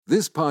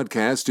This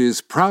podcast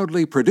is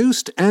proudly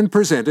produced and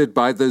presented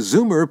by the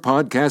Zoomer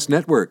Podcast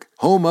Network,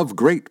 home of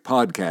great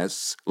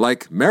podcasts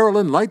like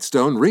Marilyn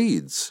Lightstone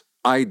Reads,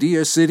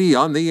 Idea City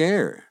on the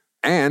Air,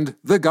 and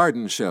The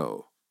Garden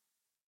Show.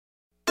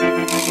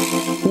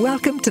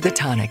 Welcome to The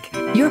Tonic,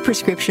 your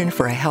prescription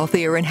for a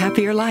healthier and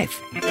happier life.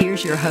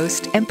 Here's your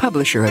host and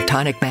publisher of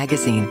Tonic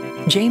Magazine,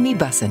 Jamie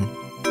Bussin.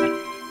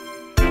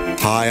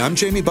 Hi, I'm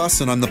Jamie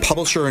Bussin. I'm the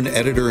publisher and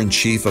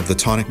editor-in-chief of The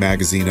Tonic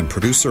Magazine and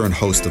producer and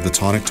host of The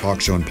Tonic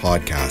Talk Show and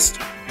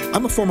Podcast.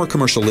 I'm a former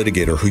commercial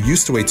litigator who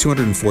used to weigh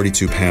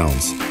 242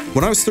 pounds.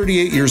 When I was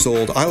 38 years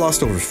old, I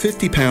lost over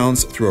 50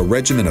 pounds through a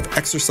regimen of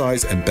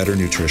exercise and better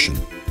nutrition.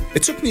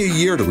 It took me a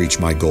year to reach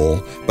my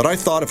goal, but I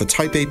thought if a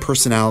type A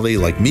personality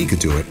like me could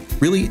do it,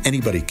 really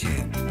anybody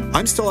can.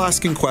 I'm still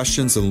asking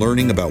questions and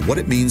learning about what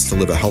it means to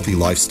live a healthy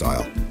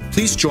lifestyle.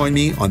 Please join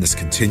me on this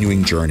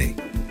continuing journey.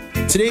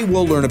 Today,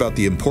 we'll learn about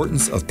the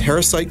importance of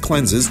parasite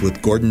cleanses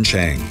with Gordon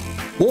Chang.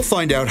 We'll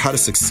find out how to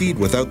succeed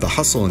without the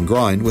hustle and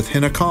grind with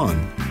Hina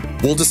Khan.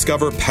 We'll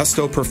discover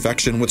pesto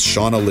perfection with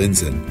Shauna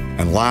Lindzon.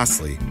 And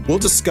lastly, we'll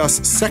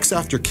discuss sex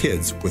after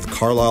kids with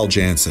Carlisle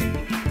Jansen.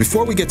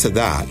 Before we get to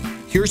that,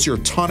 here's your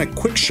Tonic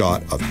quick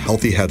shot of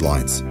healthy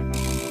headlines.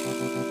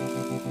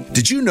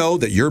 Did you know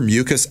that your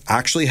mucus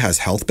actually has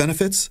health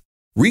benefits?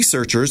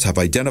 Researchers have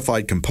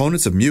identified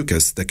components of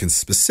mucus that can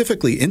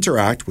specifically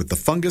interact with the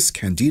fungus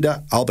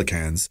Candida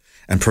albicans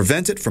and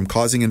prevent it from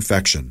causing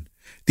infection.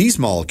 These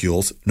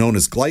molecules, known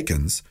as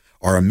glycans,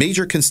 are a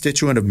major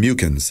constituent of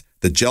mucins,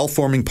 the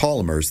gel-forming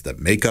polymers that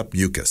make up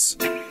mucus.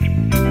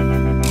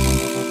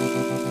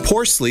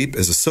 Poor sleep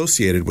is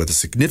associated with a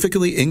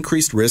significantly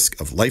increased risk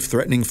of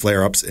life-threatening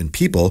flare-ups in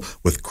people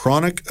with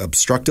chronic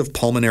obstructive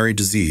pulmonary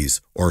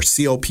disease, or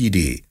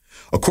COPD,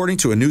 according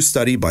to a new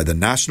study by the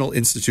National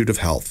Institute of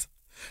Health.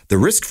 The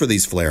risk for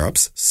these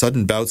flare-ups,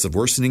 sudden bouts of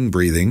worsening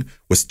breathing,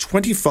 was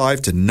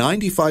 25 to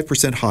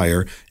 95%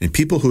 higher in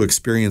people who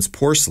experienced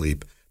poor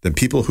sleep than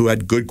people who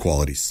had good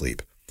quality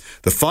sleep.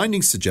 The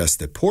findings suggest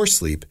that poor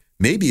sleep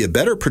may be a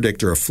better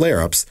predictor of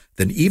flare-ups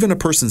than even a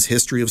person's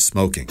history of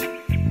smoking.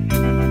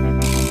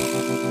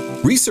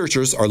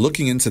 Researchers are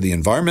looking into the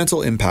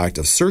environmental impact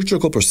of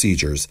surgical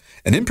procedures,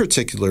 and in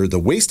particular, the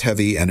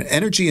waste-heavy and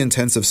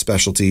energy-intensive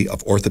specialty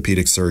of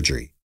orthopedic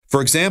surgery.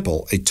 For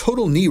example, a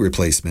total knee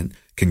replacement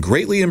can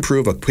greatly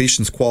improve a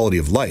patient's quality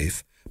of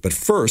life, but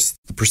first,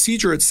 the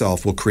procedure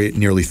itself will create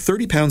nearly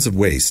 30 pounds of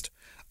waste,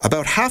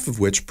 about half of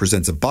which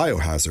presents a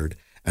biohazard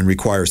and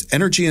requires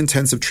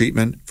energy-intensive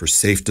treatment for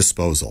safe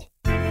disposal.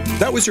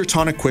 That was your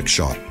Tonic Quick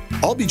Shot.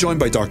 I'll be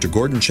joined by Dr.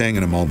 Gordon Chang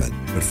in a moment,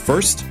 but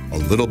first, a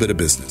little bit of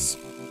business.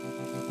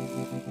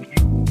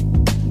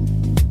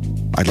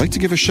 I'd like to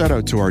give a shout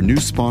out to our new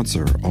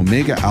sponsor,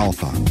 Omega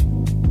Alpha.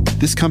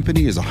 This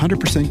company is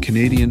 100%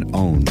 Canadian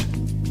owned.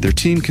 Their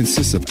team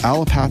consists of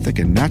allopathic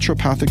and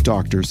naturopathic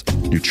doctors,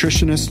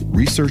 nutritionists,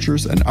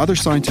 researchers, and other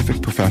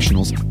scientific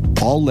professionals,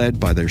 all led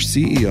by their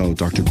CEO,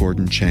 Dr.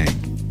 Gordon Chang.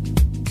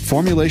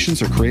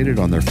 Formulations are created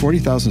on their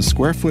 40,000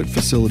 square foot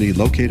facility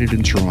located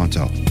in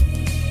Toronto.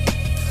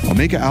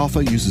 Omega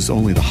Alpha uses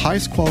only the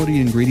highest quality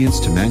ingredients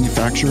to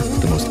manufacture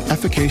the most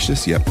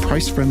efficacious yet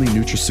price-friendly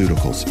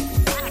nutraceuticals.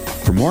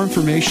 For more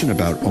information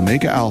about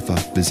Omega Alpha,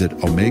 visit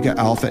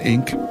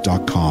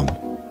OmegaAlphaInc.com.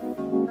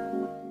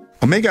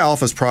 Omega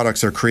Alpha's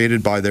products are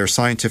created by their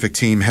scientific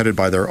team headed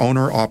by their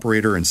owner,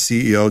 operator, and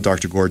CEO,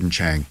 Dr. Gordon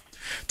Chang.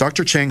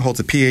 Dr. Chang holds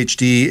a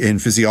PhD in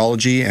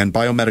physiology and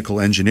biomedical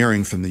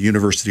engineering from the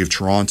University of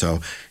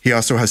Toronto. He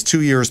also has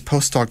 2 years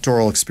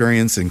postdoctoral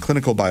experience in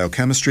clinical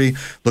biochemistry,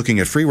 looking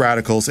at free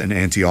radicals and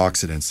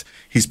antioxidants.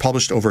 He's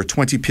published over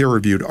 20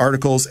 peer-reviewed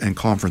articles and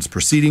conference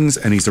proceedings,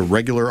 and he's a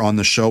regular on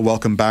the show.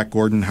 Welcome back,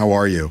 Gordon. How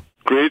are you?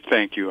 Great,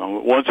 thank you.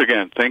 Once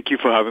again, thank you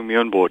for having me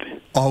on board.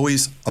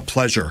 Always a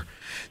pleasure.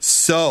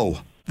 So,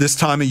 this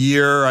time of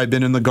year, I've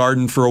been in the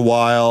garden for a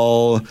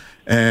while,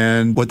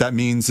 and what that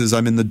means is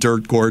I'm in the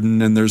dirt,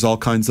 Gordon, and there's all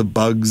kinds of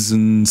bugs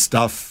and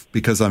stuff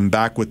because I'm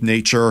back with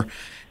nature,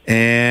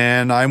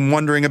 and I'm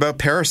wondering about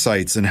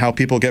parasites and how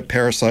people get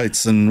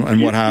parasites and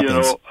what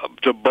happens. You know,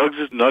 the bugs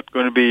is not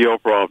going to be your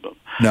problem.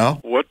 No?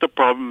 What the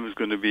problem is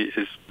going to be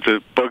is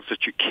the bugs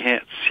that you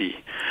can't see.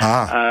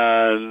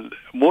 And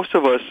most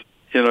of us,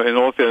 you know, in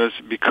all fairness,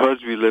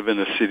 because we live in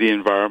a city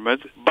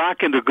environment,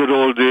 back in the good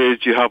old days,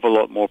 you have a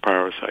lot more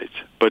parasites.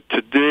 But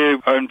today,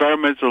 our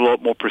environment's a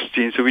lot more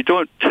pristine, so we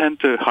don't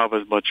tend to have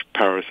as much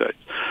parasites.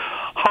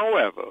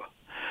 However,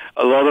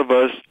 a lot of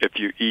us, if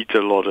you eat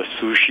a lot of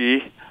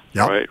sushi,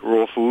 right,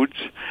 raw foods,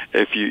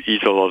 if you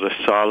eat a lot of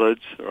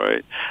salads,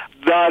 right,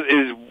 that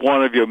is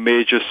one of your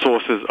major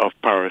sources of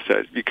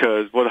parasites,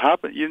 because what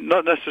happens,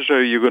 not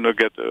necessarily you're going to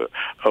get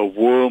a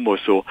worm or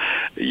so,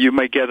 you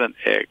might get an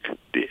egg.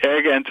 The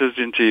egg enters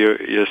into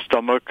your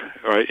stomach,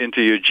 right,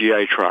 into your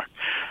GI tract.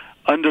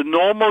 Under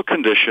normal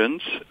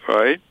conditions,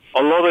 right,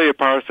 a lot of your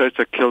parasites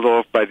are killed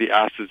off by the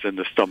acids in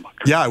the stomach.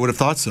 Yeah, I would have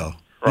thought so.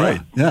 Right?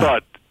 Yeah.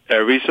 But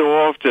every so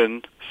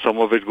often, some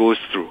of it goes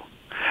through.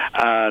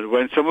 And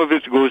when some of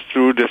it goes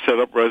through, they set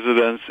up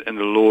residence in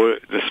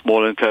the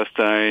small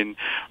intestine,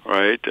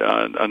 right,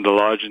 and the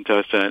large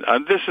intestine.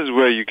 And this is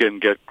where you can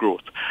get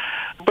growth.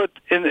 But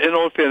in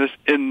all fairness,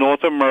 in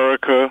North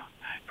America,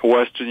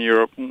 Western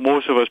Europe,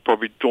 most of us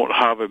probably don't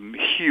have a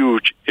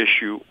huge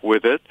issue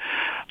with it,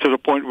 to the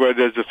point where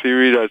there's a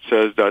theory that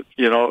says that,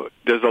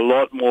 there's a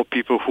lot more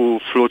people who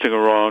floating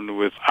around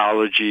with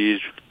allergies,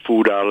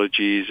 food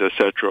allergies,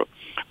 etc.,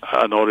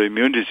 and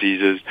autoimmune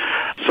diseases.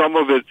 Some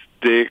of it,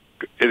 it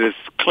is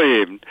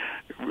claimed,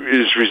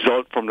 is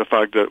result from the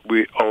fact that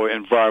our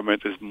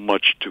environment is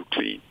much too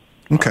clean.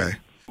 Okay.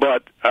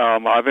 But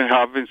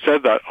having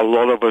said that, a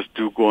lot of us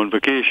do go on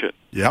vacation.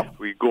 Yep.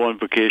 We go on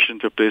vacation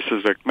to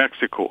places like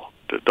Mexico,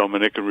 the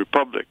Dominican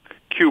Republic,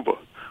 Cuba,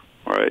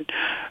 all right?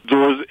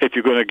 Those, if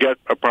you're going to get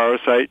a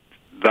parasite,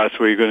 that's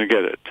where you're going to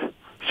get it.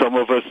 Some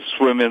of us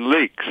swim in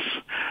lakes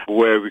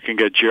where we can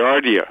get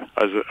Giardia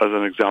as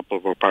an example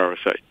of a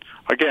parasite.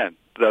 Again,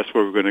 that's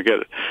where we're going to get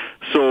it.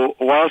 So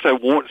whilst I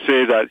won't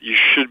say that you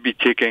should be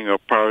taking a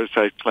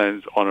parasite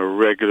cleanse on a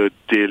regular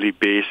daily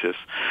basis,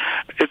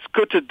 it's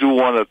good to do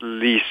one at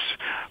least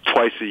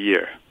twice a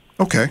year.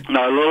 Okay.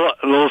 Now,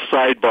 a little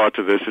sidebar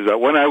to this is that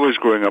when I was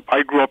growing up,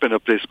 I grew up in a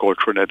place called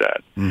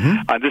Trinidad,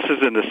 and this is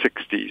in the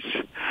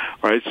 60s,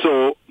 right?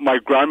 So my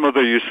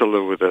grandmother used to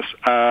live with us,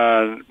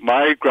 and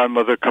my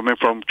grandmother coming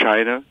from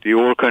China, the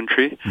old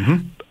country,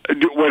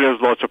 where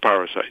there's lots of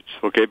parasites,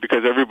 okay,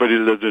 because everybody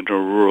lived in a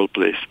rural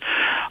place.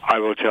 I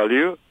will tell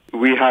you,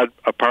 we had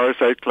a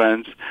parasite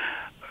cleanse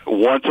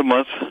once a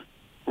month,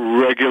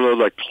 regular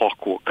like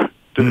clockwork.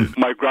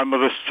 My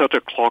grandmother set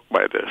a clock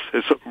by this.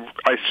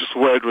 I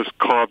swear it was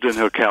carved in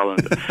her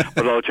calendar.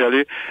 But I'll tell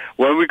you,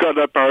 when we got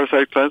that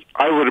parasite cleanse,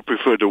 I would have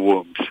preferred the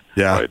worms.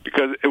 Yeah. Right,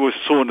 because it was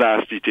so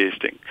nasty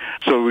tasting.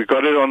 So we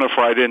got it on a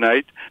Friday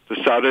night. The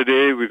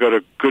Saturday, we got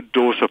a good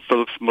dose of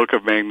Phillips milk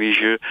of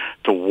magnesia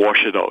to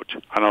wash it out.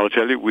 And I'll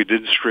tell you, we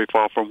didn't stray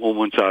far from home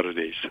on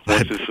Saturdays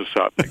once this was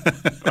happening.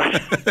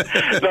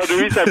 Now, the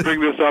reason I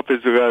bring this up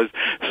is because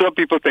some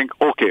people think,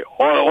 okay,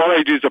 all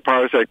I do is a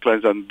parasite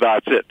cleanse and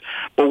that's it.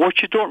 But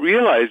what you don't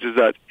realize is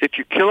that if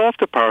you kill off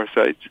the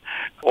parasites,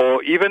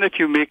 or even if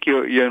you make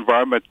your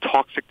environment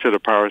toxic to the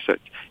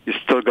parasites, you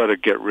still got to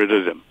get rid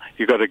of them.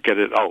 You got to get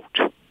it out.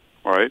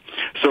 All right.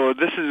 So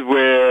this is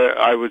where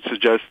I would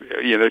suggest,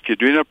 if you're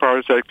doing a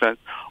parasite cleanse,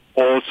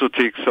 also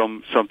take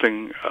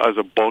something as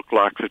a bulk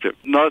laxative,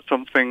 not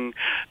something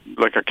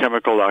like a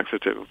chemical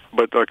laxative,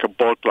 but like a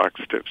bulk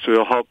laxative. So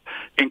it'll help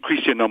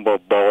increase your number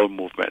of bowel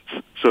movements.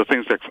 So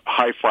things like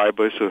high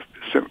fiber, so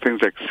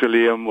things like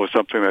psyllium or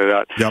something like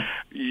that. Yep.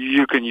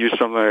 You can use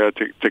something like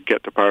that to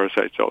get the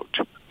parasites out.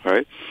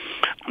 Right?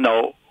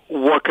 Now,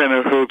 what kind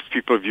of herbs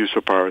people have used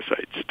for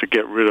parasites, to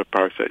get rid of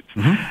parasites?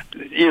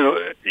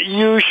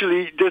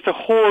 Usually there's a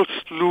whole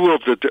slew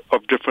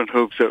of different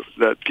herbs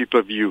that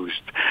people have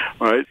used,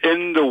 right?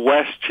 In the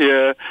West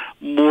here,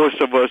 most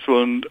of us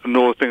will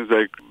know things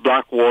like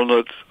black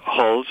walnut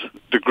hulls,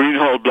 the green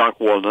hull black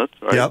walnut,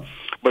 right? Yep.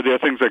 But there are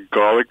things like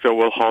garlic that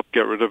will help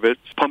get rid of it.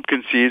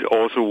 Pumpkin seed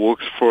also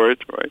works for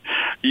it, right?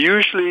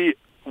 Usually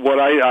what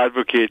I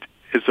advocate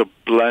is a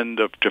blend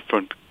of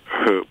different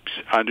herbs.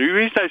 And the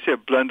reason I say a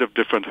blend of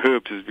different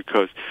herbs is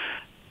because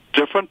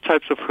different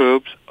types of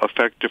herbs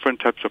affect different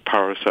types of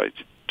parasites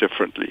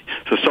differently.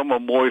 So some are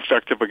more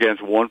effective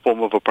against one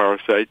form of a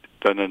parasite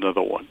than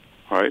another one.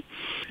 Right?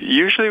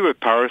 Usually with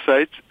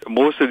parasites,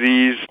 most of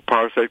these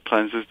parasite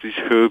cleanses, these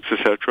herbs,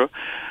 etc.,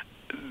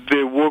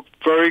 they work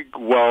very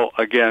well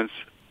against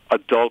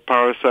adult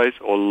parasites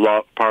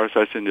or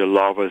parasites in the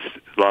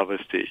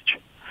larva stage.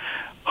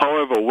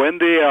 However, when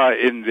they are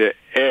in the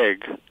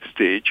egg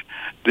stage,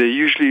 they're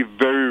usually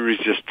very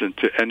resistant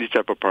to any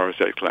type of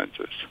parasite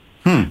cleanses.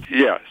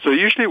 Yeah, so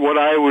usually what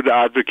I would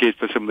advocate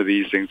for some of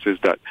these things is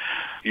that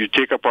you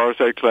take a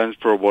parasite cleanse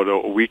for about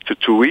a week to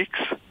 2 weeks,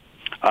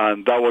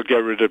 and that will get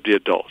rid of the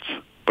adults.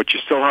 But you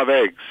still have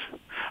eggs.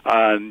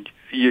 And,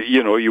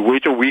 you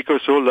wait a week or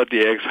so, let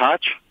the eggs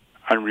hatch,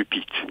 and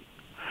repeat.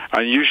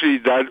 And usually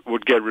that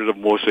would get rid of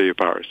most of your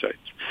parasites.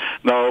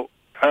 Now,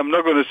 I'm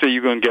not going to say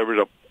you're going to get rid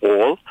of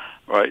all,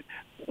 right?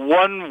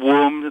 One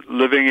worm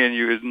living in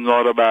you is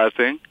not a bad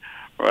thing,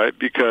 right?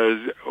 Because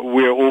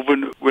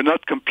we're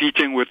not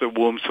competing with the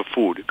worms for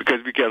food,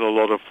 because we get a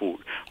lot of food,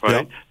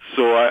 right? Yeah.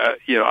 So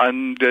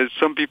and there's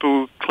some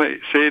people who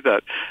say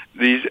that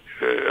these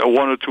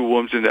 1 or 2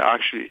 worms in there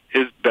actually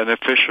is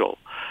beneficial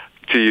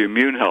to your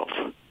immune health,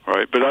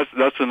 right? But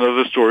that's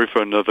another story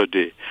for another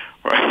day,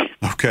 right?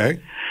 Okay.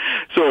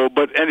 So,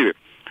 but anyway.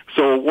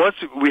 So once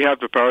we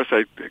have the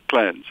parasite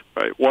cleanse,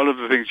 right, one of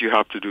the things you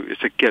have to do is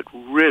to get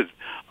rid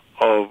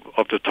of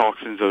the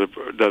toxins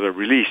that are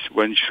released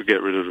when you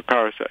get rid of the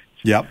parasites.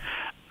 Yep.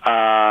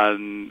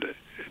 And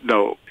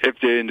no, if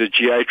they're in the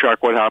GI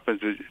tract, what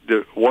happens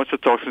is once the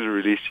toxins are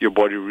released, your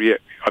body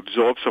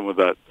reabsorbs some of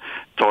that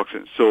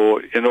toxin.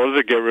 So in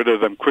order to get rid of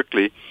them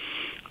quickly,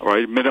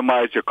 right,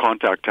 minimize your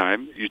contact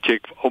time, you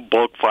take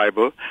bulk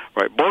fiber,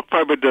 right? Bulk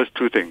fiber does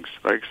 2 things,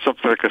 like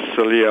something like a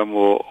psyllium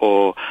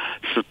or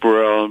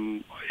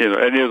cyperellum,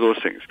 any of those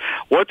things.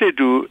 What they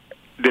do,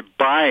 they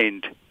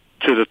bind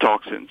to the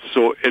toxins,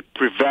 so it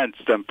prevents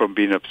them from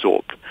being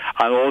absorbed.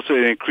 And also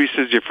it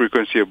increases your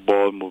frequency of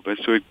bowel movement,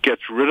 so it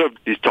gets rid of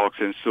these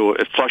toxins, so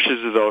it flushes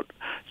it out,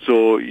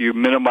 so you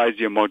minimize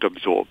the amount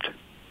absorbed.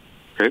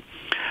 Okay?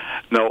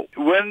 Now,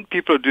 when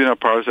people are doing a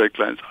parasite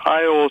cleanse,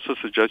 I also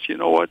suggest, you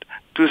know what,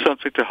 do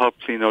something to help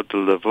clean out the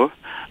liver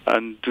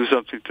and do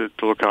something to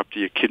look after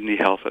your kidney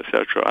health,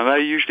 etc. And I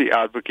usually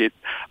advocate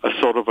a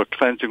sort of a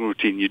cleansing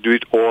routine. You do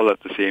it all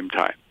at the same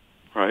time,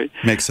 right?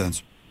 Makes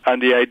sense. And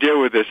the idea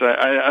with this,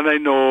 I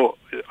know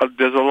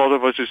there's a lot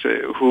of us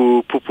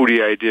who poo-poo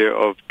the idea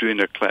of doing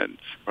a cleanse,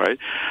 right?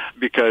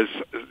 Because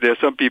there are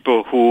some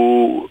people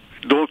who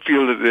don't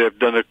feel that they've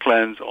done a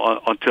cleanse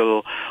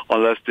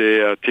unless they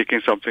are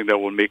taking something that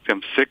will make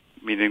them sick,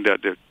 meaning that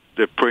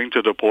they're praying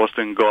to the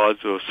porcelain gods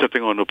or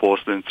sitting on the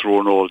porcelain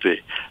throne all day,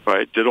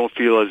 right? They don't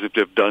feel as if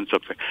they've done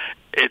something.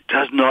 It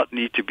does not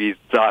need to be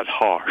that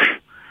harsh,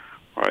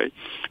 right?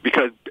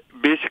 Because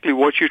basically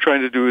what you're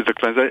trying to do with a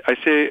cleanse, I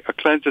say a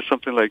cleanse is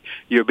something like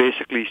you're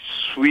basically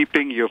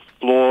sweeping your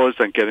floors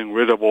and getting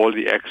rid of all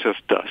the excess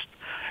dust.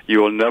 You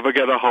will never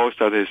get a house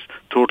that is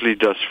totally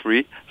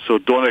dust-free, so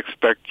don't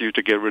expect you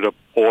to get rid of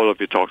all of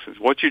your toxins.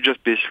 What you're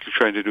just basically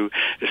trying to do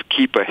is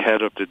keep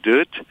ahead of the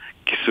dirt,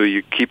 so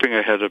you're keeping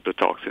ahead of the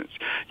toxins.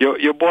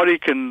 Your body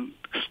can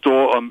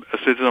store a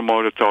certain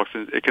amount of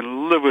toxins. It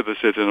can live with a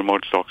certain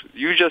amount of toxins.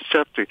 You just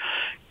have to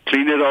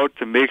clean it out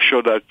to make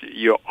sure that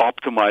you're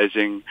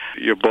optimizing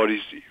your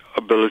body's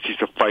ability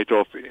to fight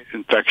off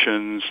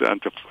infections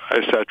and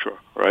etc.,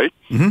 right?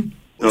 Mm-hmm.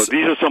 So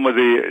these are some of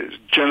the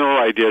general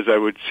ideas I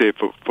would say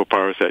for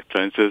parasite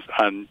cleanses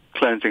and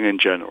cleansing in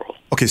general.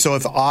 Okay, so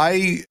if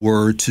I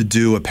were to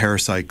do a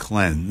parasite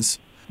cleanse,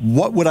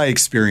 what would I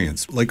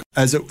experience? Like,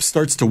 as it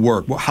starts to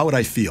work, how would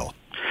I feel?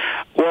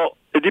 Well,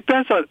 it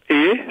depends on,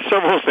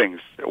 several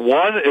things.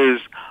 One is,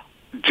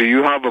 do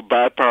you have a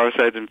bad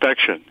parasite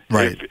infection?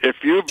 Right. If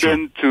you've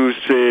been to,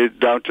 say,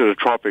 down to the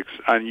tropics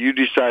and you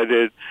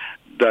decided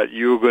that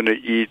you're going to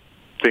eat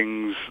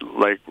things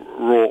like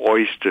raw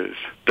oysters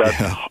that's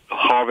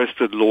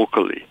harvested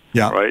locally,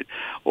 right?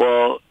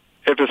 Well,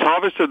 if it's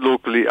harvested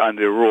locally and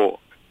they're raw,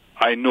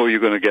 I know you're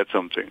going to get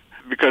something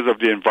because of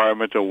the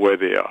environment and where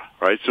they are,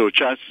 right? So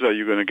chances are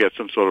you're going to get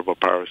some sort of a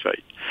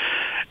parasite.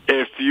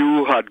 If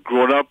you had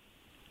grown up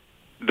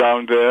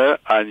down there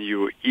and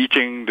you're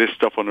eating this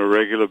stuff on a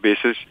regular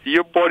basis,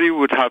 your body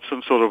would have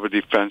some sort of a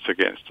defense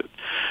against it.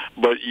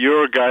 But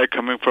you're a guy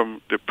coming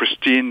from the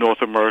pristine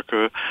North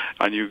America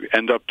and you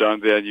end up down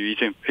there and you're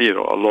eating, a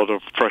lot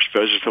of fresh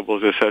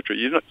vegetables, etc.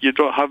 You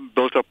don't have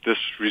built up this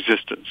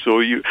resistance.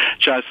 So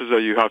chances are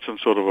you have some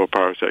sort of a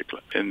parasite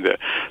in there.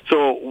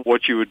 So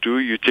what you would do,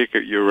 you take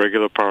your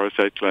regular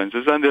parasite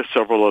cleanses, and there's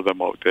several of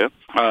them out there.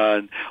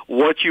 And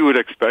what you would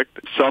expect,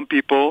 some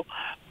people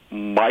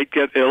might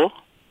get ill,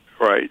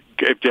 right,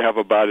 if they have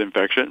a bad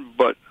infection,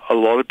 but a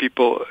lot of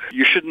people,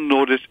 you shouldn't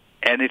notice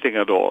anything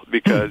at all,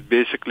 because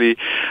basically,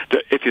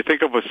 if you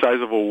think of the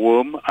size of a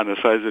worm and the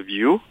size of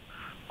you,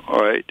 all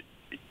right,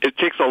 it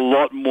takes a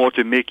lot more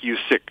to make you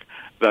sick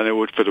than it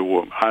would for the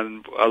worm.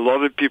 And a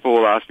lot of people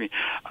will ask me,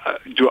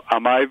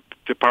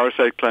 the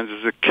parasite cleanse,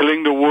 is it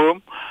killing the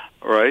worm,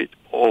 right,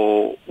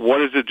 or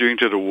what is it doing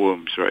to the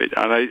worms, right?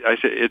 And I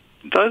say it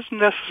doesn't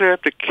necessarily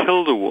have to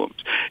kill the worms.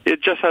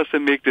 It just has to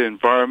make the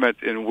environment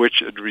in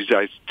which it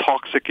resides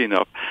toxic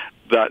enough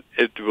that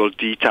it will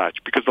detach.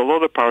 Because a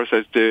lot of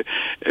parasites,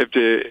 if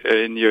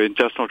they're in your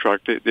intestinal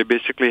tract, they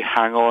basically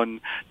hang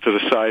on to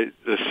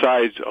the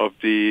sides of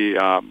the,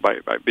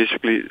 by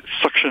basically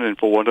suctioning,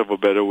 for want of a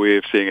better way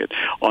of saying it,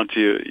 onto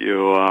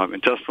your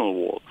intestinal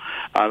wall.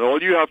 And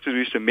all you have to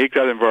do is to make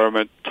that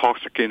environment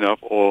toxic enough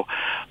or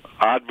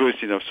adverse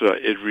enough so that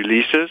it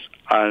releases,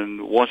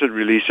 and once it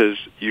releases,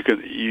 you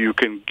can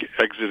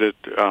exit it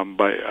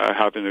by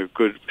having a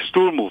good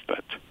stool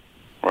movement,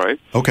 right?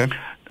 Okay.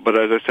 But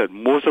as I said,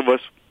 most of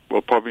us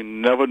will probably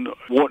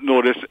won't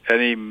notice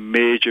any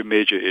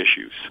major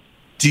issues.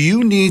 Do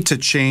you need to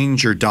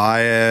change your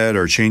diet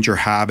or change your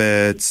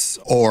habits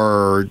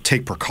or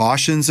take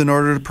precautions in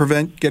order to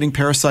prevent getting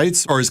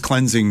parasites, or is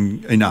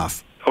cleansing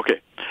enough? Okay.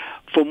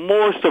 For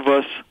most of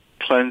us,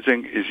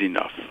 cleansing is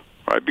enough.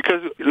 Right?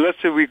 Because let's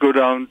say we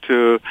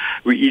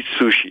eat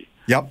sushi.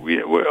 Yep.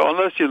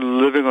 Unless you're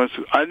living on,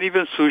 and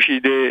even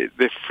sushi,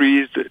 they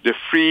freeze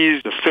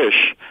the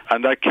fish,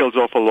 and that kills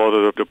off a lot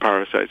of the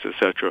parasites,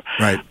 etc.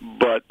 Right.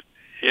 But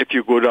if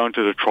you go down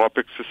to the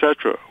tropics,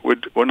 etc.,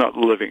 we're not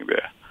living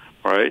there.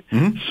 Right?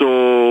 Mm-hmm.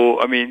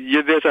 So, I mean,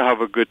 you're there to have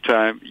a good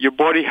time. Your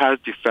body has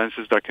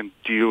defenses that can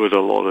deal with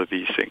a lot of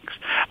these things.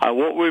 And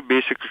what we're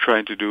basically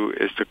trying to do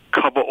is to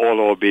cover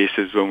all our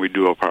bases when we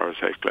do a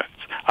parasite cleanse.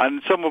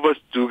 And some of us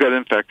do get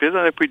infected,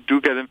 and if we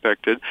do get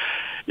infected,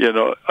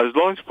 as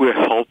long as we're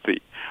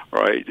healthy,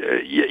 right,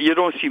 you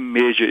don't see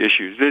major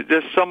issues.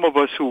 There's some of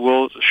us who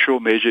will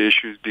show major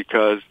issues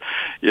because,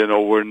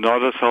 we're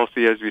not as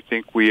healthy as we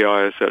think we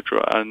are,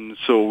 etc. And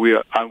so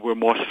we're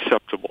more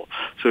susceptible.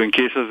 So in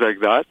cases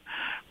like that,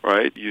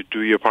 right, you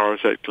do your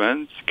parasite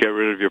cleanse, get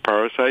rid of your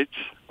parasites,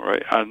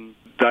 right, and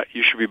that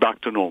you should be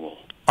back to normal.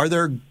 Are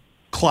there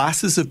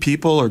classes of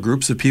people or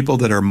groups of people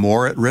that are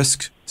more at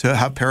risk to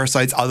have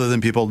parasites other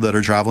than people that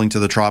are traveling to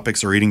the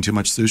tropics or eating too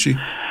much sushi?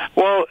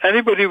 Well,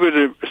 anybody with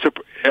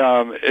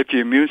if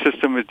your immune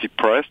system is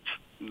depressed,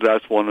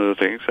 that's one of the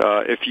things.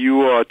 If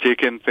you are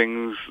taking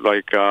things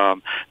like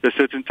there's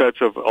certain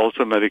types of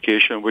ulcer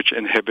medication which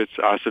inhibits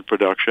acid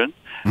production,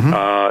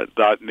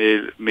 that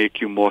may make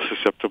you more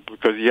susceptible,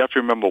 because you have to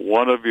remember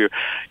one of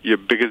your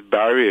biggest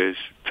barriers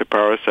to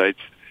parasites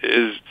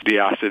is the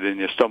acid in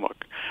your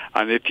stomach.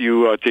 And if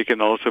you are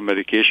taking ulcer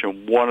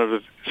medication,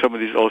 some of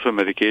these ulcer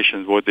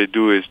medications, what they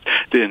do is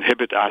they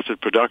inhibit acid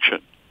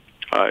production.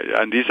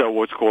 And these are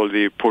what's called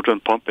the proton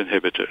pump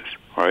inhibitors,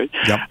 right?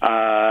 Yep.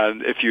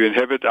 And if you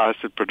inhibit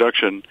acid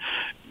production,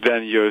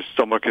 then your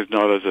stomach is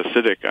not as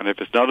acidic. And if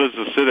it's not as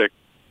acidic,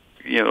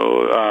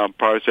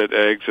 parasite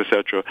eggs,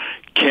 etc.,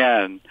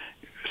 can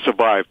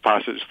survive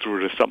passage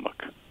through the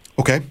stomach.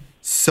 Okay.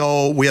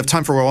 So we have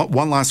time for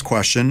one last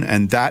question,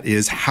 and that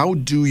is, how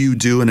do you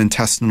do an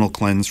intestinal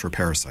cleanse for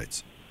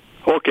parasites?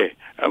 Okay.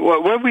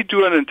 When we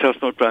do an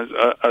intestinal cleanse,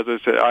 as I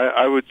said,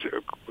 I would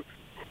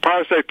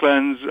parasite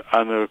cleanse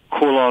and a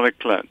colonic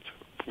cleanse.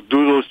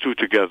 Do those two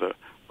together,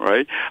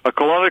 right? A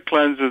colonic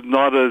cleanse is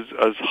not as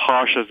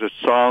harsh as it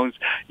sounds.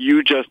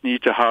 You just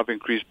need to have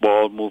increased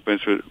bowel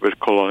movements with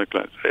colonic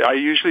cleanse. I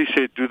usually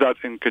say do that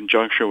in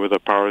conjunction with a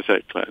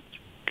parasite cleanse.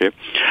 Okay,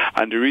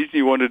 and the reason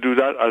you want to do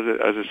that,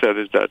 as I said,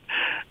 is that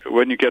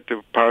when you get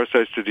the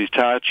parasites to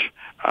detach,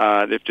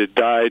 and if they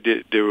die,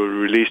 they will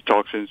release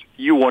toxins.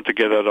 You want to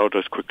get that out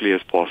as quickly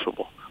as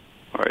possible.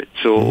 All right.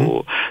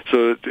 So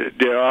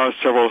there are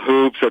several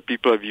herbs that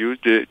people have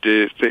used.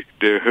 They're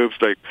herbs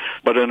like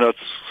butternut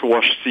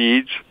squash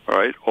seeds,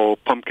 right, or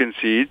pumpkin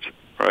seeds.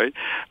 Right,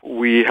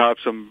 we have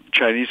some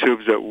Chinese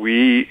herbs that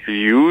we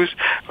use,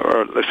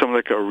 or something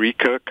like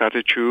areca,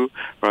 katachu,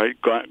 right,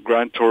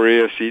 Grand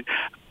Torea seed.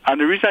 And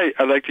the reason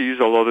I like to use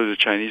a lot of the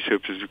Chinese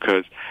herbs is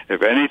because,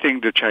 if anything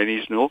the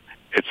Chinese know,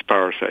 it's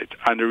parasites.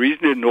 And the reason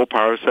they know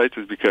parasites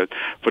is because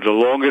for the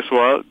longest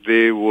while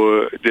they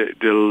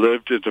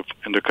lived in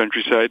the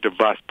countryside. The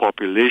vast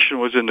population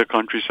was in the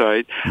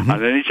countryside.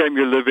 And anytime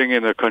you're living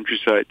in a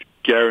countryside,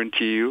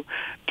 guarantee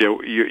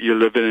you're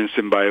living in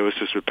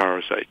symbiosis with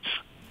parasites.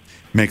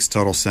 Makes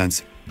total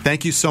sense.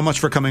 Thank you so much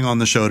for coming on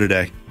the show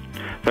today.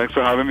 Thanks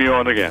for having me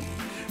on again.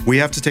 We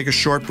have to take a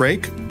short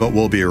break, but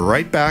we'll be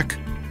right back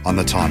on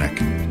The Tonic.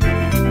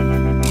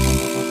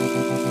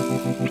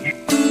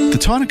 The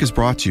Tonic is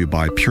brought to you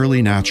by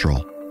Purely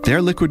Natural.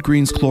 Their Liquid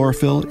Greens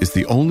Chlorophyll is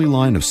the only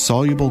line of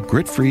soluble,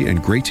 grit-free,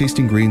 and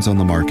great-tasting greens on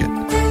the market.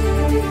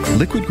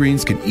 Liquid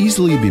greens can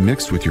easily be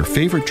mixed with your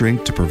favorite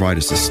drink to provide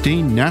a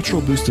sustained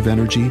natural boost of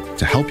energy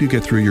to help you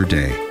get through your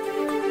day.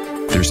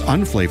 There's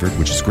unflavored,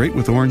 which is great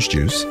with orange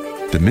juice.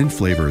 The mint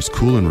flavor is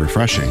cool and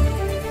refreshing.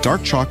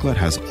 Dark chocolate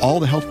has all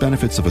the health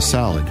benefits of a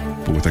salad,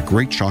 but with a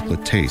great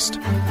chocolate taste.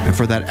 And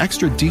for that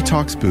extra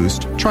detox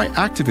boost, try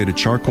activated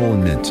charcoal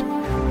and mint.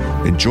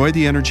 Enjoy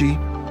the energy,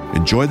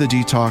 enjoy the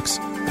detox,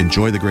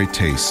 enjoy the great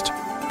taste.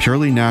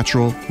 Purely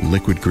Natural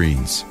Liquid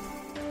Greens.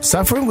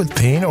 Suffering with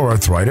pain or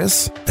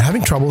arthritis?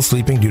 Having trouble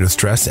sleeping due to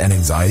stress and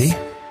anxiety?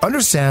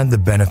 Understand the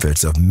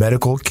benefits of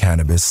medical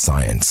cannabis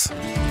science.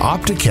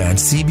 Optican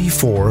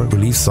CB4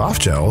 Relief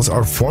Soft Gels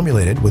are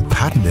formulated with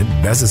patented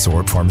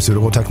Bezosorb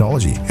pharmaceutical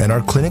technology and are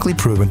clinically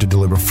proven to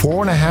deliver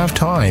 4.5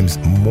 times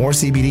more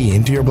CBD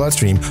into your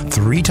bloodstream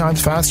 3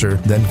 times faster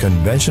than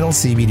conventional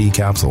CBD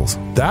capsules.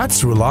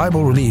 That's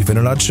reliable relief in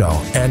a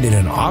nutshell and in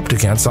an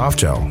Optican soft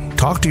gel.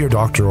 Talk to your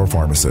doctor or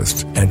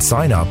pharmacist and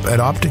sign up at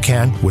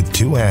optican.ca.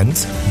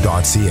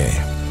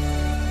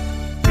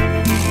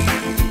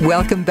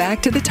 Welcome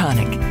back to The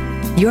Tonic,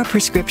 your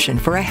prescription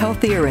for a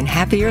healthier and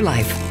happier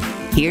life.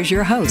 Here's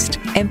your host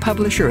and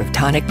publisher of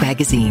Tonic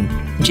Magazine,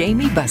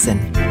 Jamie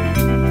Bussin.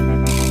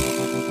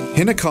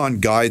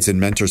 Hinacon guides and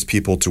mentors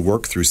people to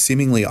work through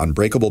seemingly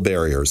unbreakable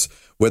barriers,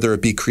 whether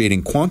it be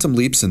creating quantum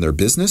leaps in their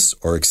business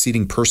or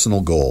exceeding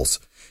personal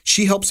goals.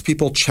 She helps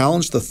people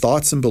challenge the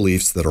thoughts and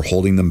beliefs that are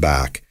holding them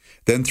back.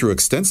 Then through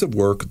extensive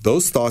work,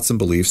 those thoughts and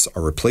beliefs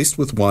are replaced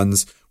with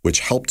ones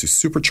which help to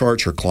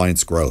supercharge her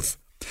clients' growth.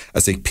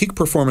 As a peak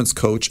performance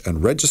coach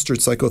and registered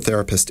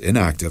psychotherapist in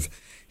active,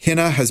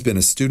 Hina has been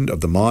a student of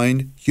the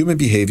mind, human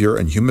behavior,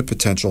 and human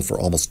potential for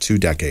almost 2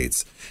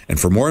 decades. And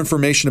for more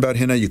information about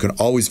Hina, you can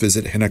always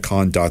visit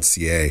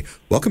hinacon.ca.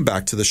 Welcome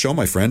back to the show,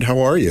 my friend. How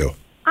are you?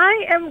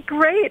 I am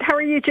great. How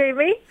are you,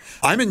 Jamie?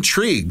 I'm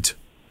intrigued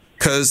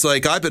because,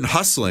 I've been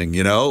hustling,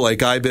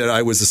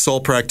 I was a sole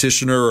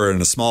practitioner or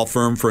in a small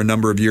firm for a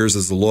number of years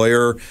as a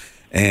lawyer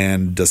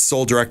and the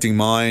sole directing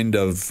mind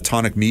of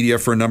Tonic Media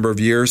for a number of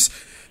years.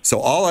 So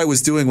all I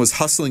was doing was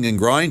hustling and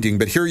grinding,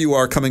 but here you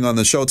are coming on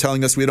the show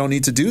telling us we don't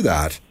need to do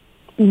that.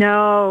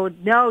 No,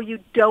 you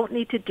don't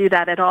need to do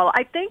that at all.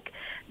 I think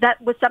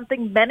that was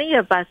something many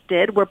of us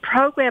did. We're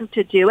programmed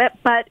to do it,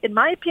 but in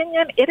my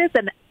opinion, it is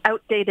an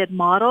outdated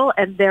model,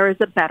 and there is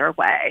a better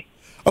way.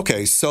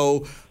 Okay,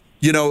 so,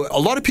 a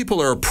lot of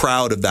people are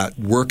proud of that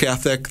work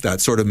ethic,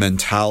 that sort of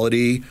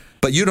mentality,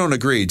 but you don't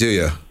agree, do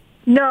you?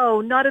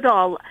 No, not at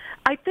all.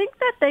 I think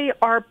that they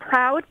are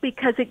proud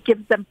because it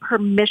gives them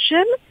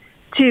permission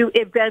to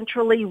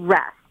eventually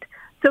rest.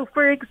 So,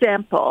 for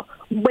example,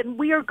 when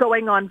we are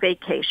going on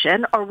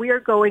vacation or we are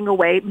going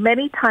away,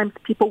 many times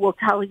people will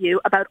tell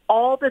you about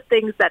all the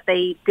things that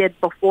they did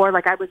before,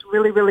 like I was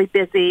really, really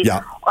busy,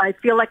 or I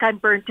feel like I'm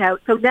burnt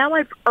out. So now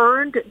I've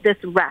earned this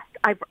rest.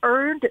 I've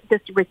earned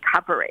this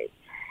recovery.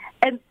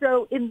 And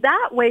so in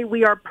that way,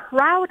 we are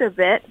proud of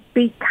it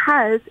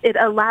because it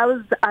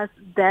allows us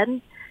then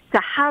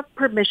to have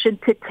permission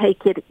to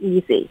take it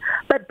easy.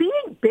 But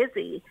being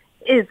busy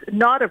is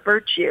not a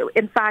virtue.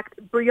 In fact,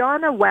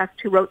 Brianna West,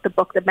 who wrote the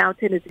book, The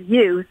Mountain is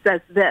You,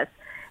 says this,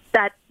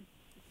 that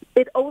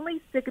it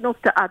only signals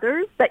to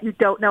others that you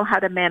don't know how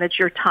to manage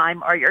your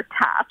time or your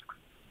tasks.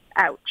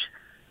 Ouch.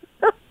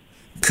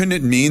 Couldn't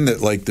it mean that,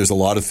 like, there's a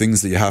lot of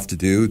things that you have to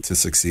do to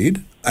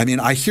succeed? I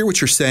mean, I hear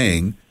what you're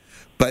saying,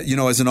 but, you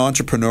know, as an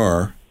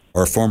entrepreneur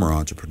or a former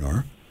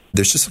entrepreneur,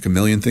 there's just like a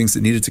million things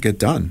that needed to get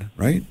done,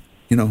 right?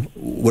 You know,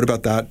 what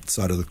about that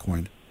side of the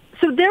coin?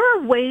 So there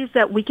are ways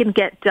that we can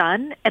get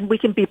done and we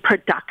can be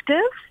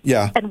productive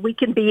and we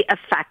can be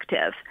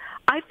effective.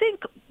 I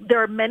think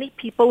there are many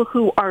people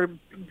who are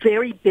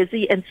very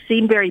busy and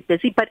seem very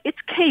busy, but it's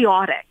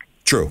chaotic.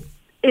 True.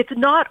 It's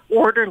not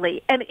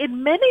orderly. And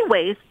in many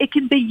ways, it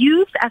can be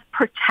used as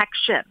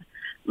protection.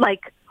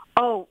 Like,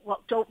 oh,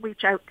 well, don't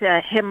reach out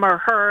to him or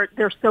her.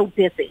 They're so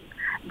busy.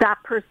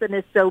 That person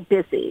is so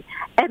busy.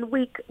 And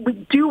we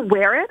do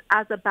wear it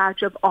as a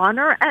badge of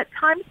honor at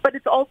times, but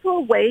it's also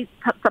a way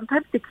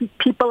sometimes to keep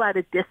people at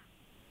a distance.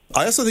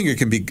 I also think it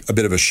can be a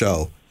bit of a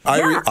show.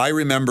 I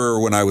remember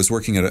when I was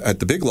working at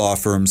the big law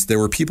firms, there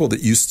were people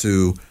that used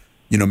to,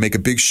 you know, make a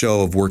big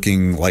show of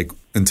working like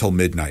until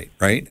midnight,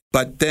 right?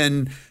 But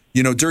then,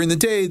 you know, during the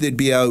day, they'd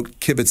be out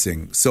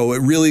kibitzing. So it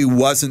really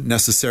wasn't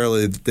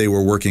necessarily that they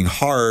were working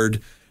hard.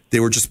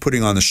 They were just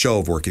putting on the show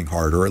of working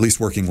hard, or at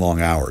least working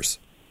long hours.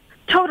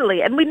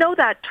 Totally. And we know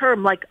that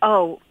term like,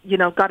 oh, you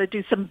know, got to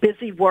do some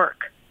busy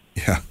work.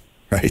 Yeah,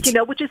 right. You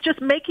know, which is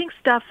just making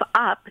stuff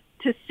up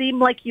to seem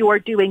like you are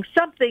doing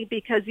something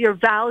because your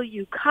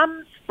value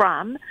comes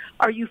from,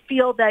 or you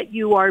feel that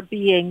you are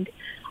being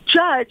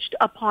judged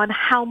upon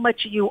how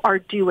much you are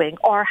doing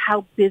or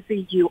how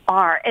busy you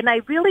are. And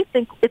I really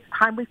think it's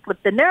time we flip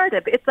the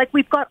narrative. It's like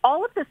we've got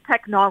all of this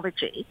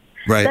technology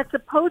that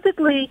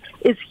supposedly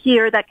is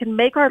here that can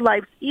make our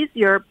lives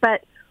easier,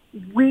 but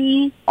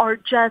we are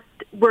just,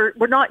 we're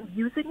not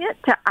using it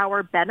to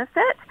our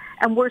benefit,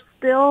 and we're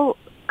still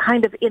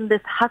kind of in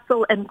this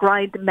hustle and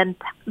grind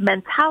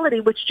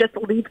mentality, which just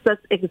leaves us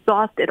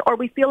exhausted, or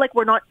we feel like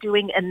we're not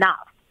doing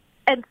enough.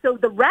 And so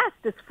the rest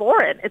is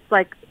foreign. It's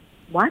like,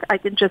 what? I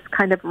can just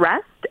kind of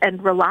rest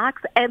and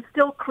relax and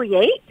still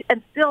create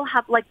and still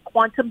have like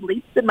quantum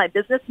leaps in my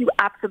business? You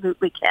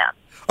absolutely can.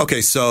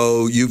 Okay,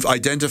 so you've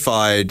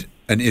identified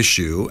an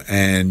issue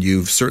and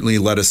you've certainly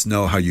let us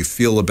know how you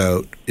feel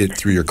about it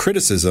through your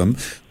criticism.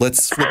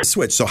 Let's flip a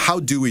switch. So how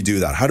do we do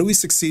that? How do we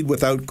succeed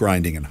without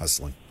grinding and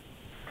hustling?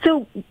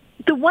 So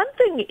the one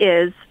thing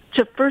is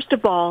to, first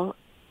of all,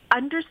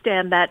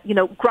 understand that, you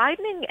know,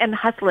 grinding and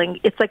hustling,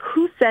 it's like,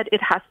 who said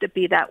it has to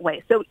be that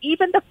way? So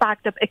even the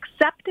fact of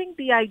accepting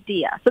the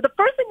idea. So the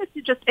first thing is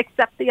to just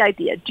accept the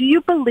idea. Do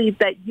you believe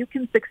that you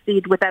can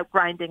succeed without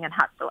grinding and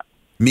hustling?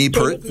 Do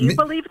you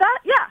believe that?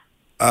 Yeah.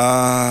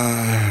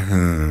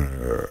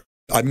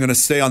 I'm going to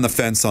stay on the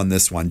fence on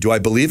this one. Do I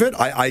believe it?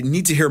 I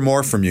need to hear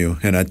more from you,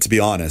 Hannah, to be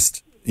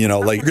honest. You know,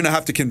 like, you're going to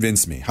have to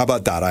convince me. How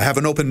about that? I have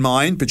an open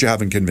mind, but you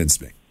haven't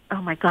convinced me.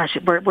 Oh my gosh,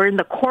 we're in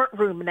the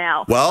courtroom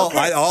now. Well, okay.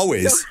 I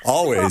always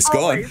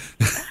go on.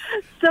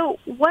 So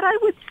what I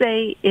would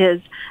say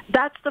is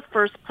that's the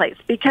first place,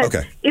 because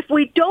if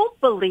we don't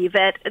believe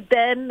it,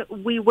 then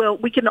we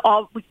can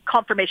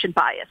confirmation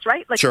bias,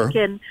 right? Like we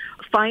can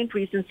find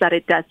reasons that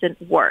it doesn't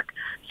work.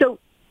 So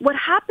what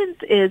happens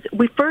is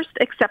we first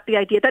accept the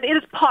idea that it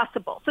is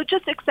possible. So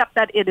just accept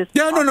that it is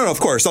possible. No,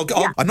 of course.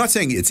 I'm not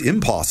saying it's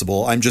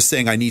impossible. I'm just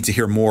saying I need to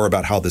hear more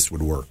about how this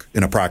would work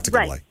in a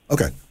practical way.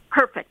 Okay.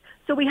 Perfect.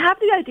 So we have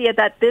the idea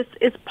that this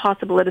is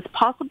possible. It is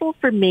possible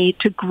for me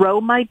to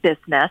grow my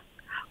business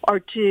or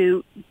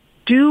to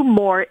do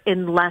more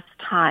in less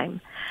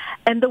time.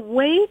 And the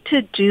way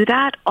to do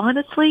that,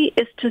 honestly,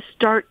 is to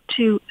start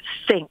to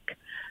think.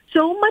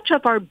 So much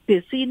of our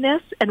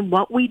busyness and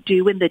what we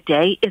do in the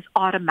day is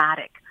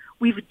automatic.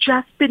 We've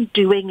just been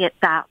doing it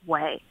that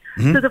way.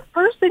 Mm-hmm. So the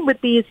first thing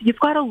would be is you've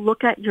got to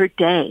look at your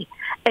day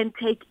and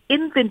take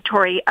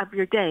inventory of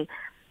your day.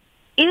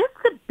 Is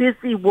the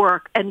busy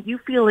work and you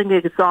feeling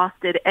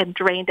exhausted and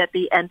drained at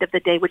the end of the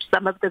day, which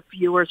some of the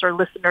viewers or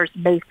listeners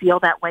may feel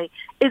that way,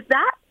 is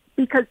that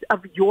because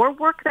of your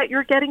work that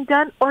you're getting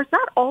done, or is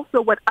that also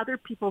what other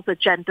people's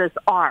agendas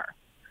are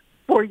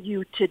for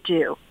you to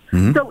do?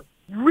 Mm-hmm. So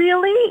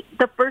really,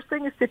 the first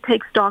thing is to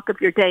take stock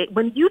of your day.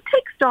 When you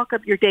take stock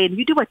of your day and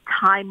you do a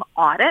time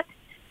audit,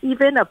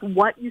 even of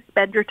what you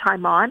spend your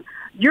time on,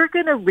 you're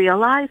going to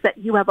realize that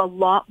you have a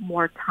lot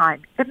more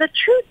time. And the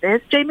truth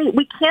is, Jamie,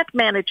 we can't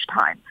manage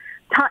time.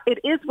 It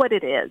is what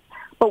it is.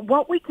 But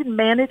what we can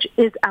manage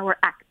is our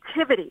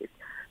activities.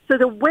 So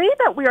the way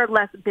that we are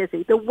less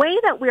busy, the way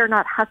that we are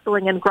not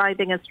hustling and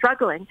grinding and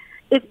struggling,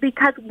 is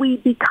because we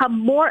become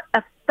more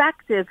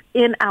effective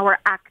in our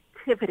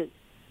activities.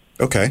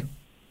 Okay.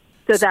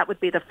 So that would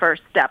be the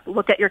first step.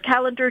 Look at your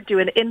calendar, do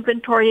an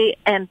inventory,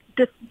 and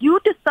you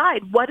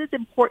decide what is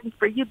important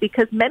for you,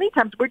 because many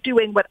times we're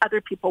doing what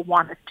other people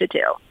want us to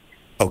do.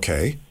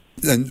 Okay.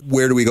 And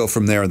where do we go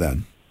from there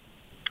then?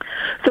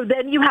 So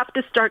then you have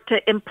to start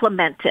to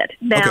implement it.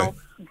 Now,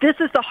 This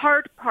is the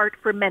hard part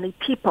for many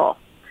people,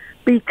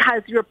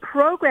 because your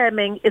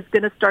programming is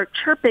going to start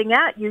chirping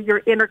at you,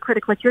 your inner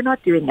critic, like you're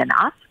not doing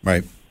enough.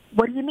 Right.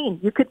 What do you mean?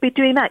 You could be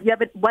doing that. You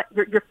haven't. What?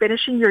 You're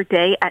finishing your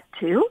day at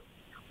 2?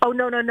 Oh,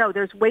 no.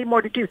 There's way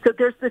more to do. So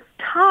there's this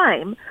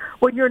time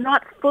when you're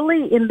not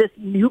fully in this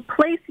new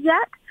place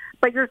yet,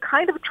 but you're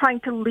kind of trying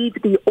to leave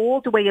the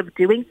old way of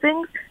doing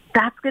things.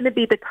 That's going to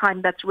be the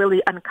time that's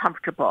really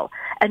uncomfortable.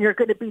 And you're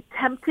going to be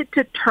tempted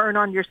to turn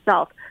on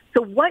yourself.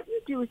 So what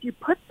you do is you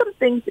put some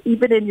things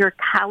even in your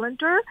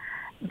calendar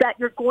that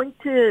you're going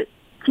to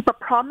keep a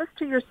promise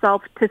to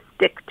yourself to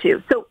stick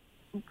to. So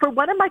for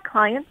one of my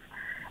clients,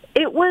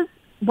 it was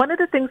one of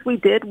the things we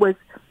did was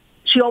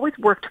she always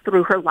worked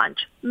through her lunch.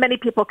 Many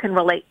people can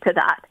relate to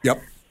that.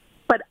 Yep.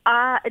 But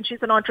and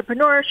she's an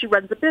entrepreneur. She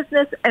runs a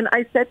business. And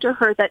I said to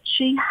her that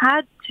she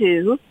had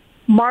to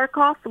mark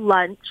off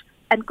lunch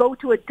and go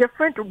to a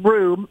different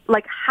room,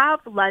 like have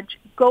lunch,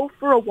 go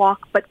for a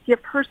walk, but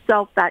give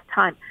herself that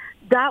time.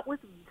 That was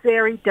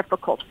very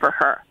difficult for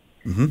her.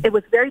 Mm-hmm. It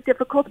was very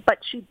difficult, but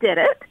she did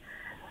it.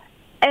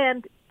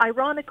 And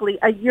ironically,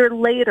 a year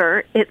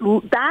later,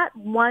 that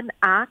one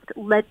act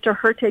led to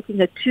her taking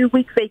a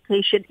 2-week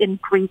vacation in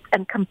Greece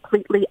and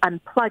completely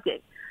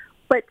unplugging.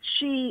 But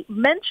she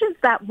mentions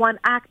that one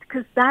act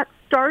because that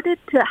started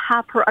to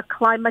have her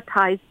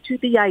acclimatize to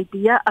the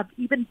idea of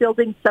even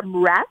building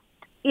some rest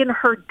in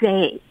her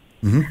day,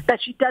 that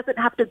she doesn't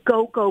have to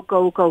go.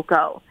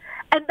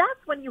 And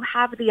that's when you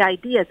have the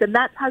ideas, and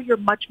that's how you're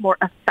much more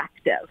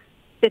effective.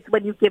 It's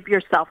when you give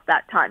yourself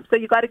that time. So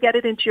you got to get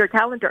it into your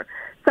calendar.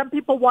 Some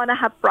people want to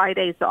have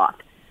Fridays off.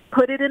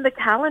 Put it in the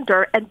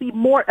calendar and be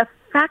more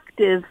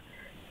effective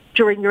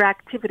during your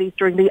activities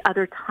during the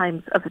other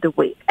times of the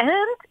week. And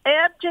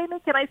Jamie,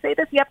 can I say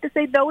this? You have to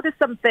say no to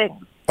some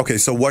things. Okay,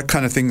 so what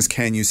kind of things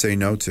can you say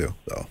no to,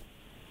 though?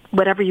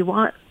 Whatever you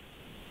want.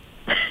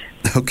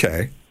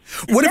 Okay.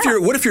 What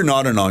if you're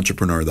not an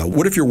entrepreneur, though?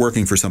 What if you're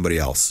working for somebody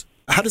else?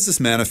 How does this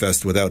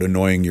manifest without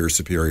annoying your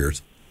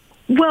superiors?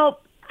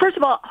 Well, first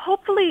of all,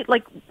 hopefully,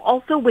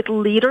 also with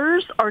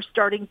leaders are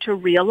starting to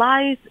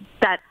realize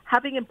that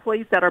having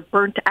employees that are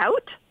burnt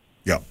out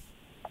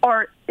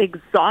or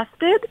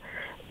exhausted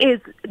is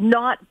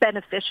not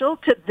beneficial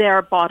to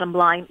their bottom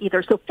line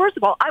either. So first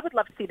of all, I would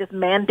love to see this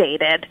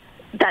mandated,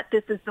 that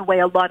this is the way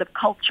a lot of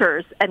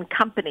cultures and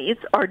companies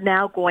are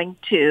now going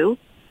to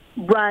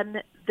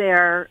run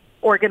their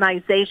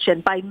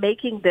organization, by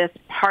making this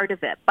part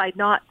of it, by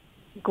not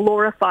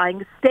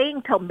glorifying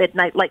staying till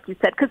midnight, like you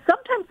said, because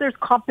sometimes there's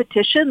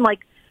competition,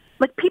 like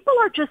people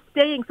are just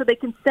staying so they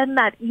can send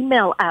that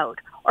email out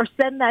or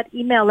send that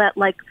email at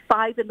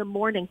 5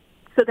 a.m.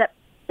 so that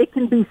it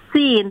can be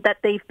seen that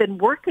they've been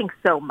working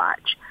so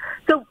much.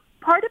 So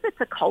part of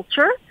it's a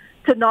culture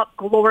to not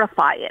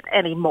glorify it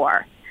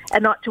anymore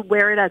and not to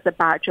wear it as a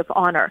badge of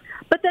honor.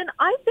 But then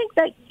I think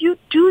that you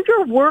do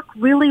your work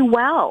really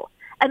well.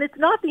 And it's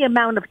not the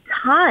amount of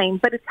time,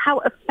 but it's how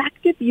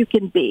effective you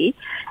can be.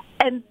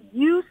 And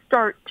you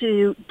start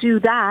to do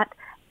that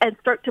and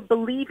start to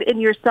believe in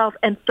yourself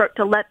and start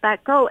to let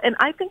that go. And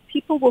I think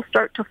people will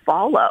start to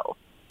follow.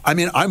 I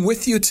mean, I'm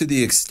with you to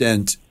the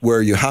extent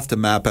where you have to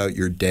map out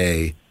your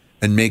day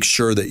and make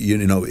sure that,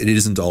 it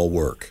isn't all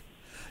work.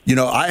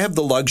 I have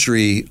the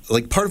luxury,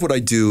 part of what I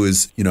do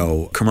is,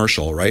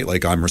 commercial,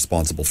 right? I'm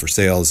responsible for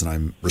sales and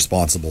I'm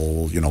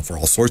responsible, for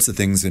all sorts of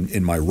things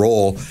in my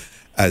role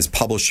as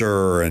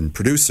publisher and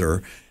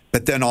producer.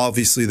 But then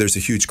obviously there's a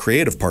huge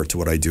creative part to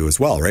what I do as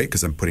well, right?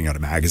 Because I'm putting out a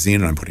magazine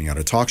and I'm putting out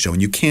a talk show.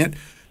 And you can't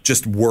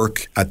just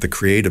work at the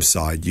creative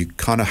side. You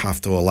kind of have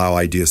to allow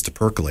ideas to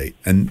percolate.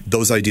 And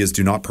those ideas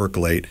do not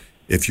percolate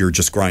if you're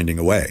just grinding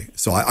away.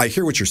 So I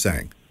hear what you're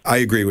saying. I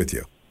agree with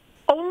you.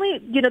 Only,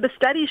 the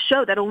studies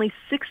show that only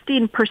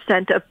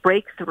 16% of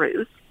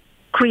breakthroughs,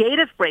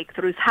 creative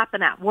breakthroughs,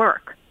 happen at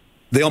work.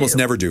 They almost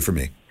never do for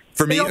me.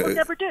 They almost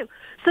never do.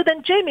 So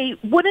then, Jamie,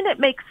 wouldn't it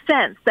make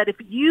sense that if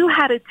you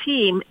had a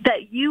team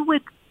that you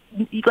would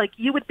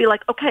be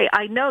like, okay,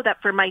 I know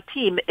that for my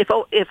team,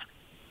 if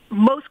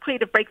most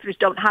creative breakthroughs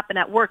don't happen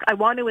at work, I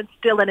want to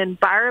instill an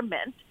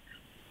environment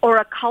or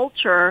a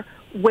culture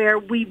where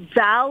we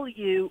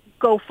value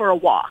go for a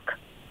walk.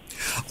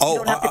 You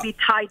don't have to be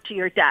tied to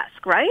your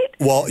desk, right?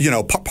 Well,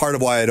 part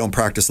of why I don't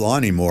practice law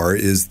anymore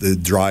is the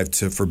drive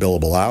for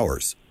billable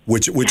hours,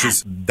 which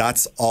is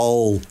that's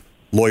all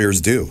lawyers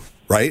do.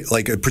 Right?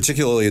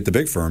 Particularly at the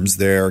big firms,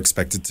 they're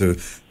expected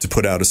to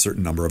put out a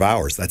certain number of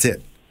hours. That's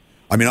it.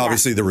 I mean,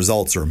 obviously the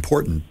results are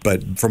important,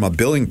 but from a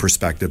billing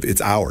perspective, it's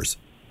hours.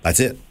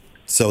 That's it.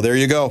 So there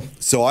you go.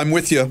 So I'm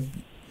with you.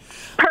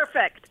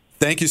 Perfect.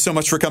 Thank you so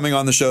much for coming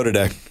on the show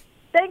today.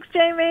 Thanks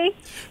Jamie.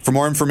 For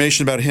more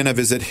information about Hina,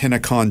 visit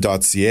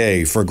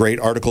hinacon.ca. For great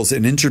articles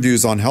and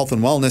interviews on health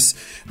and wellness,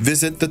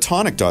 visit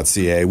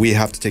thetonic.ca. We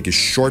have to take a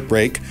short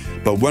break,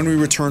 but when we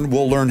return,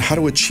 we'll learn how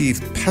to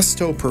achieve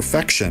pesto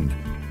perfection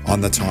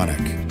on The Tonic.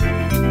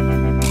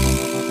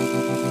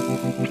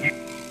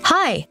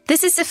 Hi,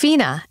 this is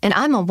Safina, and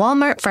I'm a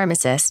Walmart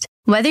pharmacist.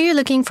 Whether you're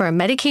looking for a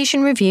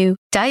medication review,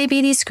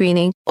 diabetes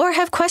screening, or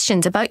have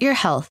questions about your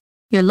health,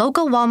 your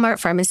local Walmart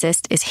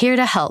pharmacist is here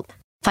to help.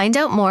 Find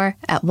out more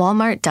at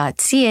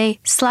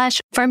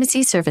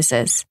walmart.ca/pharmacy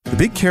services. The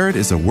Big Carrot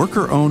is a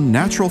worker-owned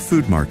natural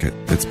food market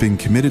that's been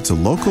committed to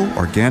local,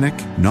 organic,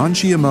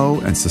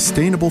 non-GMO, and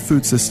sustainable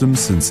food systems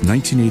since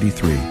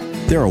 1983.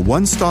 They're a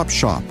one-stop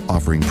shop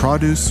offering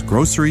produce,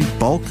 grocery,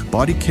 bulk,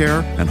 body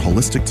care, and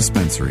holistic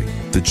dispensary.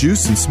 The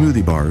juice and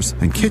smoothie bars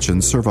and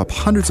kitchen serve up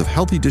hundreds of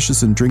healthy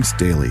dishes and drinks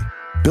daily.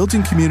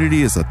 Building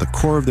community is at the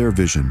core of their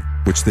vision,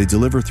 which they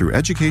deliver through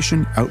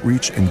education,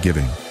 outreach, and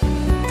giving.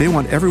 They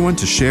want everyone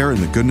to share in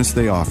the goodness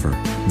they offer.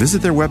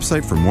 Visit their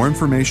website for more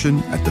information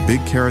at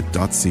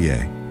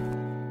thebigcarrot.ca.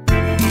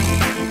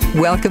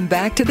 Welcome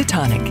back to The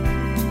Tonic,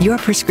 your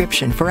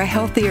prescription for a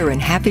healthier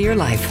and happier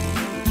life.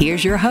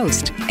 Here's your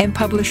host and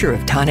publisher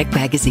of Tonic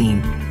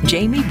Magazine,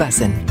 Jamie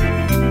Bussin.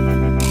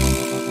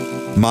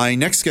 My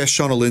next guest,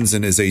 Shauna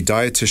Lindzon, is a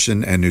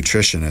dietitian and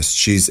nutritionist.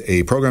 She's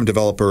a program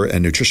developer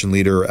and nutrition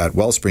leader at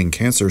Wellspring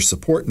Cancer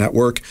Support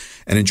Network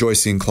and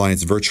enjoys seeing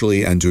clients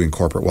virtually and doing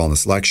corporate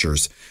wellness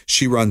lectures.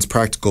 She runs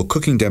practical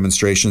cooking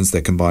demonstrations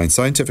that combine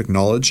scientific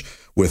knowledge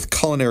with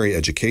culinary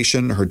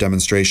education. Her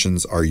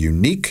demonstrations are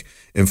unique,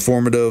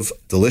 informative,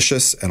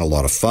 delicious, and a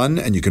lot of fun.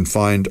 And you can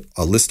find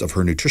a list of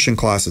her nutrition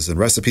classes and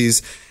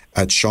recipes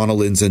at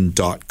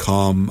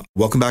shaunalindzon.com.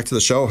 Welcome back to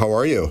the show. How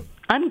are you?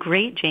 I'm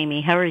great, Jamie.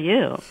 How are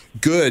you?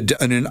 Good.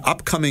 In an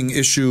upcoming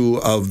issue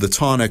of The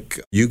Tonic,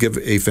 you give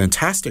a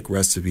fantastic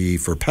recipe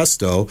for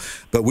pesto,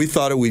 but we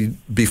thought it would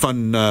be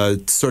fun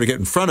to sort of get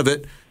in front of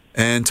it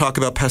and talk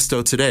about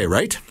pesto today,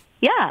 right?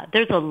 Yeah,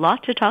 there's a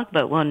lot to talk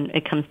about when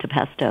it comes to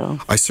pesto.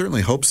 I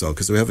certainly hope so,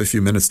 because we have a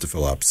few minutes to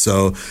fill up.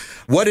 So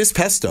what is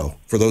pesto,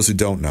 for those who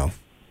don't know?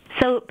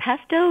 So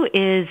pesto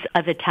is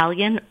of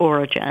Italian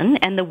origin,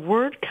 and the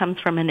word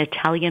comes from an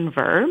Italian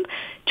verb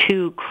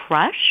to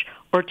crush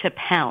or to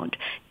pound,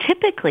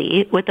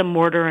 typically with a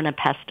mortar and a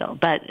pestle,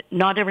 but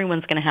not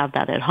everyone's going to have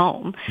that at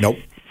home. Nope.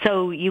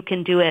 So you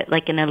can do it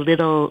like in a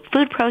little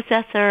food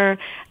processor,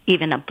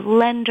 even a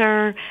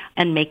blender,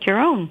 and make your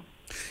own.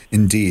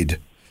 Indeed.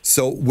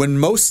 So when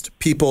most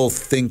people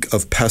think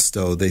of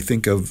pesto, they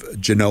think of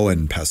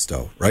Genoan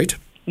pesto, right?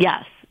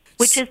 Yes,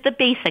 which is the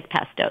basic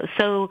pesto.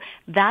 So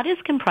that is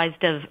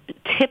comprised of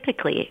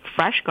typically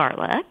fresh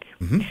garlic,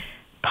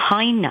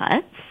 pine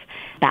nuts,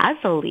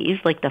 basil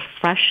leaves, like the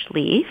fresh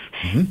leaf,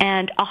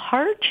 and a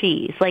hard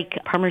cheese, like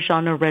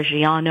Parmigiano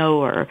Reggiano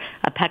or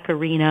a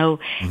Pecorino.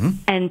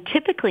 And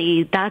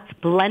typically that's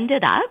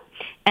blended up,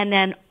 and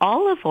then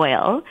olive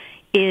oil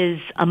is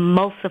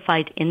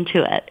emulsified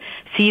into it.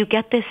 So you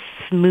get this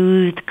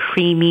smooth,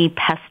 creamy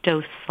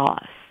pesto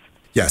sauce.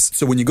 Yes.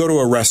 So when you go to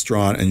a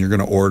restaurant and you're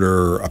going to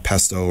order a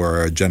pesto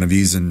or a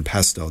Genovesan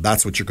pesto,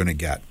 that's what you're going to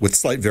get with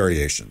slight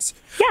variations.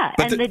 Yeah,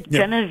 but the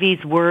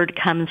Genovese word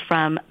comes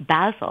from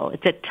basil.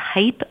 It's a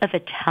type of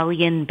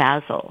Italian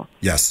basil.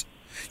 Yes.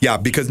 Yeah,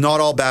 because not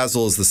all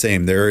basil is the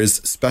same. There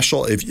is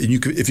special, if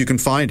you can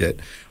find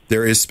it,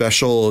 there is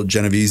special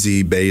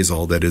Genovese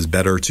basil that is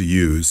better to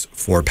use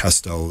for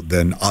pesto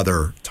than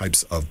other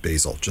types of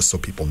basil, just so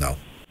people know.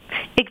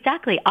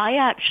 Exactly. I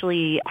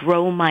actually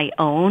grow my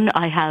own.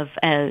 I have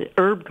an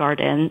herb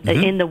garden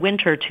in the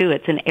winter, too.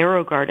 It's an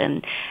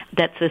AeroGarden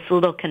that's this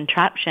little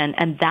contraption,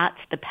 and that's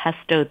the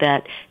pesto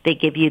that they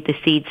give you the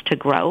seeds to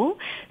grow.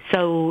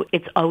 So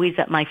it's always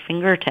at my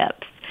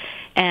fingertips.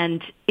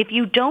 And if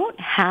you don't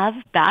have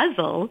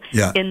basil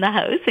in the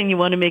house and you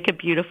want to make a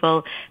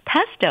beautiful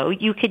pesto,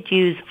 you could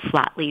use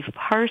flat leaf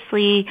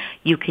parsley.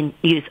 You can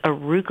use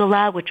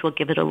arugula, which will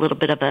give it a little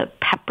bit of a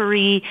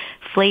peppery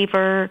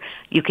flavor.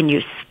 You can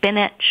use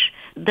spinach.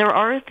 There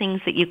are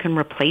things that you can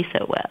replace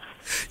it with.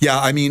 Yeah,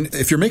 I mean,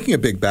 if you're making a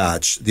big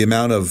batch, the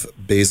amount of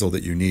basil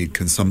that you need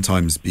can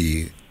sometimes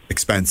be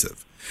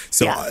expensive.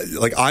 So,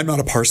 like, I'm not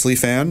a parsley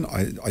fan.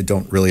 I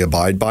don't really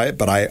abide by it,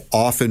 but I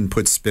often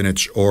put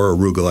spinach or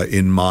arugula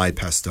in my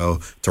pesto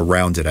to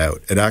round it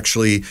out.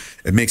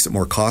 It makes it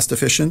more cost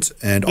efficient.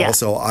 And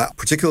also,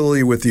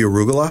 particularly with the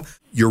arugula,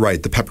 you're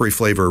right, the peppery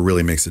flavor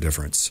really makes a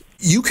difference.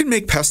 You can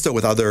make pesto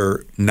with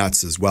other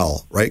nuts as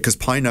well, right? Because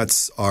pine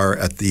nuts are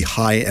at the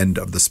high end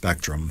of the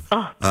spectrum.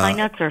 Oh, pine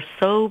nuts are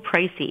so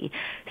pricey.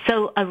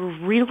 So a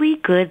really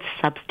good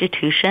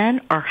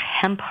substitution are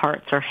hemp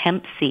hearts or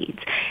hemp seeds.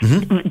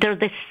 They're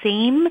the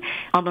same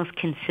almost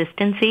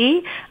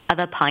consistency of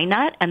a pine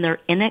nut, and they're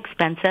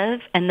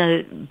inexpensive. And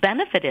the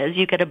benefit is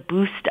you get a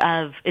boost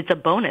of, it's a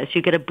bonus,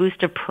 you get a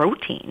boost of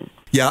protein.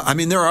 Yeah, I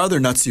mean, there are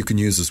other nuts you can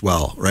use as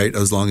well, right?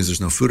 As long as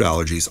there's no food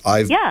allergies.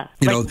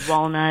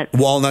 Walnuts.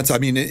 Walnuts. I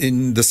mean,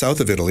 in the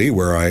south of Italy,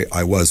 where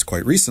I was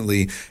quite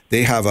recently,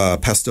 they have a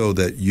pesto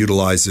that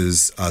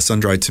utilizes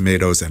sun-dried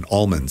tomatoes and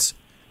almonds,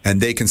 and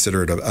they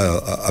consider it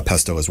a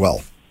pesto as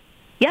well.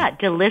 Yeah,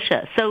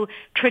 delicious. So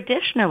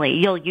traditionally,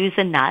 you'll use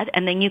a nut,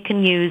 and then you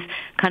can use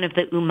kind of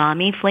the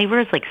umami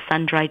flavors like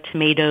sun-dried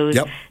tomatoes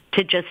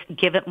to just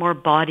give it more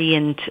body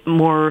and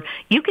more.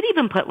 You could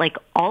even put like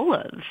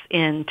olives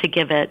in to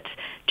give it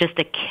just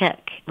a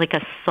kick, like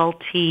a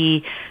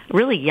salty,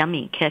 really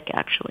yummy kick,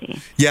 actually.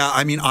 Yeah,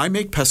 I mean, I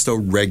make pesto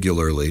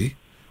regularly.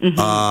 Mm-hmm.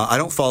 I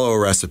don't follow a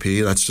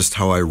recipe. That's just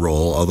how I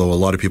roll, although a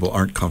lot of people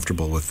aren't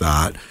comfortable with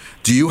that.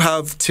 Do you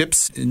have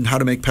tips in how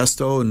to make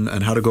pesto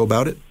and how to go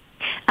about it?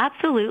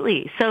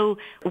 Absolutely. So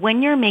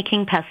when you're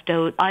making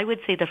pesto, I would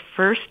say the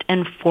first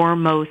and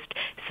foremost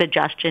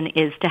suggestion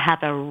is to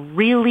have a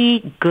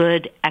really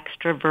good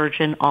extra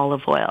virgin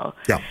olive oil.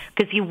 Yeah.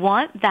 Because you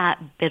want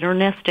that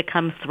bitterness to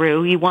come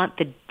through. You want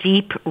the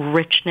deep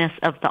richness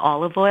of the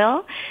olive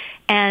oil.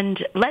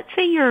 And let's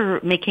say you're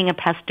making a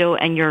pesto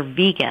and you're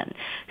vegan.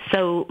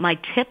 So my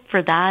tip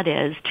for that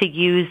is to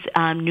use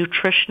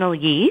nutritional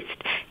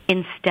yeast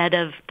instead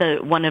of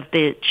one of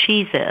the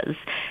cheeses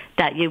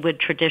that you would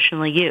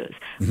traditionally use.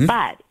 Mm-hmm.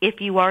 But if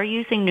you are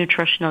using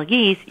nutritional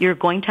yeast, you're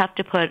going to have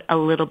to put a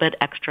little bit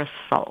extra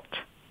salt.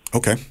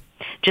 Okay.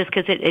 Just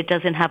because it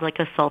doesn't have like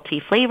a salty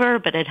flavor,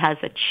 but it has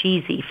a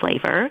cheesy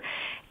flavor.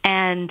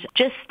 And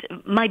just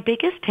my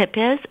biggest tip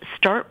is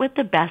start with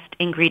the best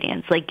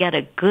ingredients. Like get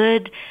a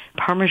good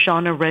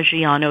Parmigiano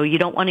Reggiano. You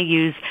don't want to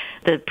use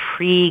the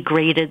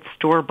pre-grated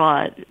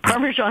store-bought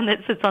Parmesan that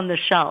sits on the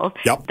shelf.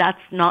 Yep.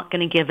 That's not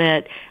going to give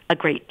it a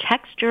great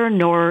texture,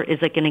 nor is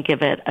it going to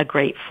give it a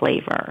great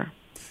flavor.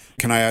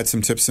 Can I add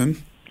some tips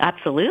in?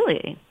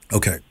 Absolutely.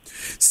 Okay.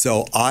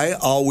 So I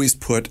always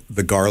put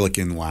the garlic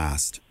in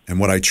last. And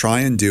what I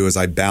try and do is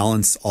I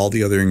balance all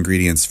the other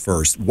ingredients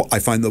first. I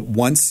find that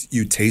once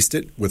you taste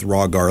it with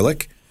raw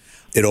garlic,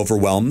 it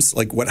overwhelms.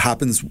 Like what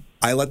happens,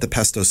 I let the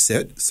pesto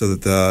sit so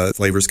that the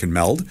flavors can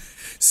meld.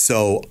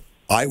 So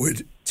I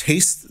would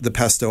taste the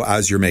pesto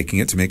as you're making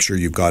it to make sure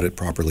you've got it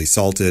properly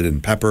salted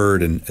and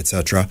peppered and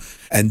etc.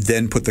 And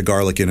then put the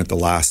garlic in at the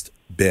last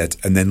bit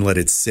and then let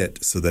it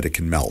sit so that it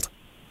can meld.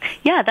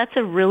 Yeah, that's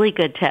a really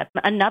good tip.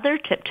 Another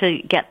tip to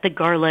get the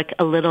garlic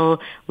a little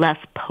less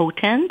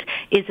potent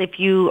is if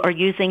you are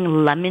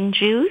using lemon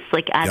juice,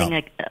 like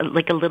adding a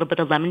little bit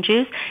of lemon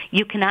juice,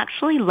 you can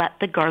actually let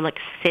the garlic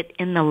sit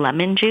in the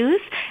lemon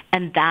juice,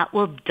 and that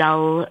will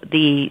dull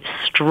the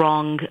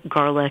strong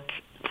garlic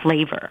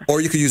flavor.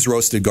 Or you could use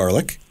roasted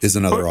garlic is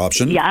another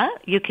option. Yeah,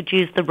 you could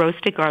use the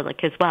roasted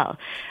garlic as well.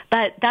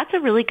 But that's a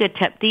really good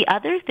tip. The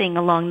other thing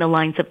along the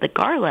lines of the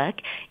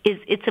garlic is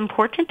it's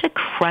important to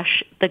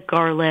crush the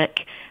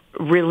garlic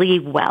really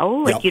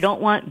well. Like you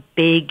don't want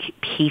big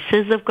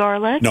pieces of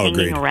garlic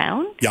hanging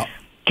around. Yeah.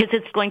 Because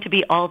it's going to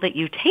be all that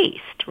you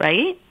taste,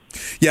 right?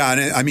 Yeah,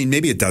 and I mean,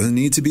 maybe it doesn't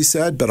need to be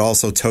said, but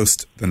also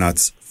toast the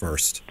nuts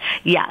first.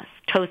 Yes.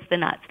 Toast the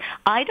nuts.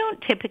 I don't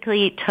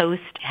typically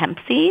toast hemp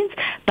seeds,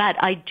 but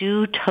I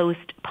do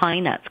toast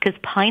pine nuts because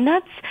pine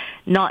nuts,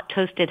 not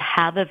toasted,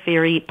 have a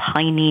very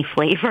piney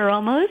flavor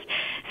almost.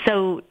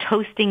 So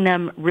toasting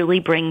them really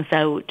brings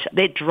out,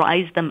 it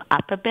dries them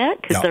up a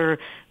bit because they're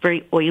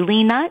very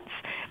oily nuts.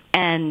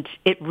 And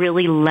it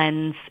really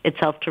lends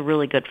itself to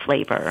really good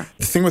flavor.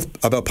 The thing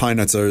about pine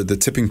nuts are the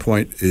tipping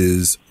point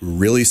is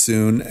really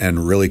soon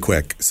and really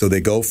quick. So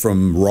they go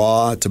from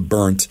raw to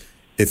burnt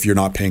if you're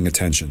not paying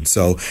attention.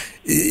 So,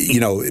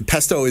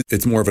 pesto,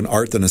 it's more of an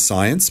art than a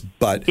science.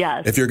 But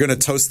if you're going to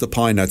toast the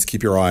pine nuts,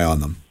 keep your eye on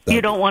them.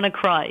 You don't want to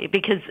cry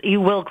because you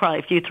will cry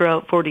if you throw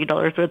out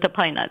 $40 worth of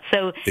pine nuts.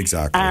 So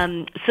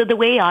exactly. So the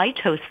way I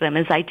toast them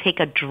is I take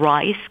a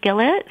dry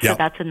skillet. So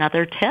that's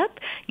another tip.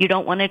 You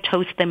don't want to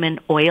toast them in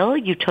oil.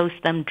 You toast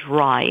them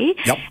dry.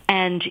 Yep.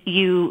 And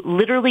you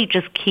literally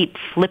just keep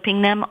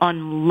flipping them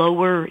on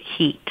lower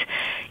heat.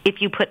 If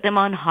you put them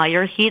on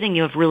higher heat and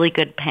you have really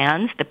good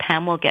pans, the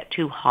pan will get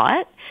too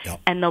hot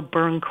and they'll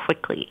burn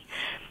quickly.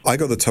 I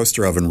go the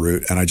toaster oven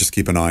route, and I just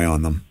keep an eye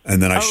on them,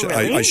 and then I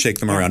shake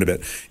them around a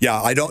bit.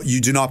 Yeah,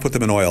 you do not put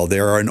them in oil. They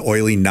are an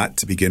oily nut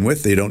to begin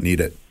with. They don't need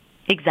it.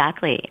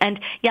 Exactly. And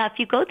if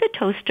you go the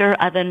toaster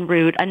oven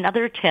route,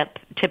 another tip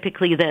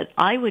typically that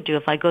I would do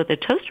if I go the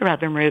toaster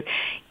oven route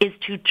is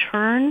to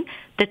turn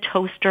the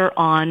toaster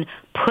on,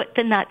 put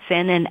the nuts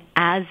in, and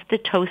as the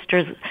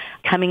toaster's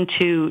coming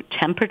to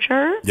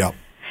temperature,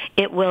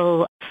 it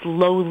will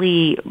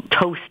slowly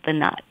toast the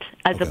nut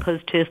as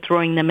opposed to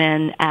throwing them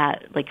in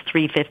at like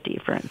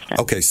 350, for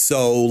instance. Okay,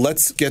 so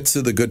let's get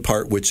to the good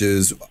part, which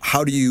is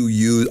how do you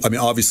use, I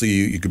mean, obviously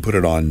you can put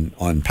it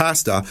on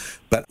pasta,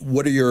 but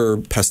what are your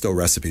pesto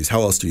recipes?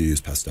 How else do you use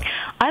pesto?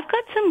 I've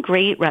got some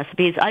great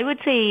recipes. I would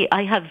say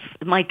I have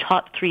my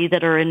top 3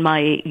 that are in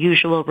my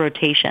usual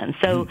rotation.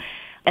 So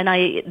and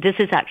this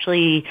is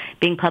actually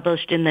being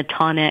published in the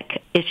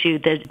Tonic issue,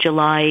 the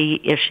July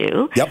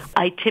issue. Yep.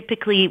 I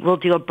typically will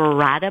do a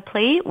burrata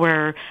plate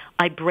where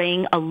I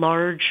bring a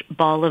large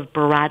ball of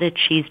burrata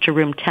cheese to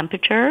room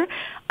temperature.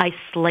 I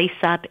slice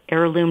up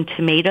heirloom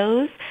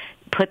tomatoes,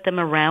 put them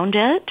around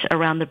the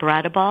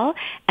burrata ball,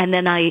 and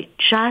then I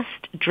just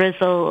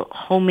drizzle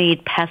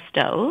homemade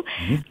pesto.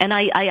 And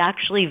I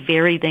actually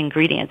vary the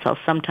ingredients. I'll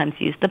sometimes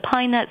use the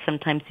pine nuts,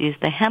 sometimes use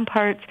the hemp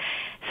hearts,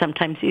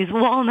 sometimes use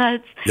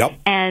walnuts. Yep.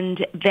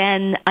 And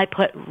then I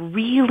put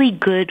really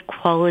good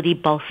quality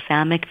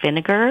balsamic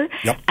vinegar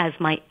as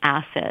my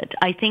acid.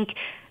 I think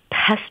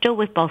pesto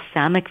with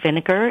balsamic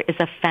vinegar is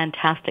a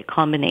fantastic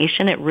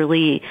combination. It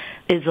really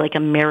is like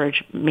a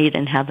marriage made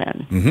in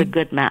heaven. It's a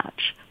good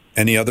match.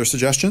 Any other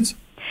suggestions?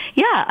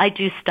 Yeah, I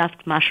do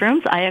stuffed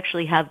mushrooms. I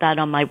actually have that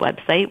on my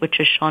website, which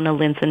is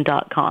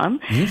shaunalinson.com.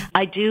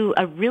 I do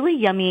a really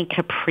yummy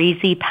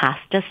caprese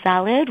pasta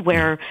salad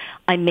where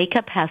I make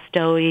a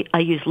pesto. I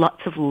use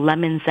lots of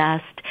lemon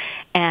zest,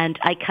 and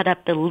I cut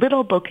up the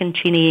little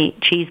bocconcini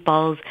cheese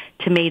balls,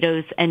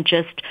 tomatoes, and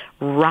just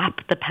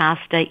wrap the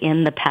pasta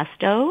in the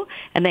pesto.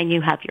 And then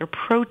you have your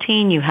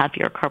protein, you have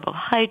your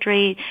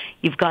carbohydrate,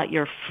 you've got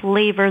your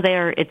flavor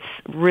there. It's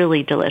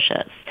really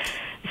delicious.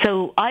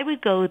 So I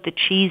would go with the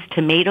cheese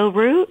tomato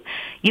route.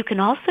 You can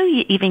also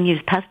even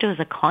use pesto as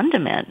a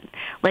condiment,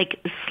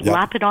 like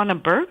slap it on a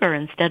burger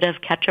instead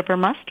of ketchup or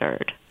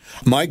mustard.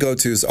 My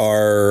go-tos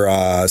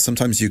are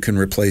sometimes you can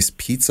replace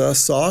pizza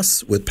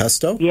sauce with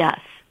pesto. Yes.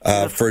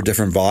 For a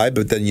different vibe,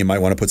 but then you might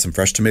want to put some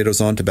fresh tomatoes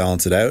on to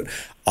balance it out.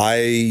 I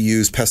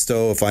use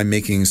pesto if I'm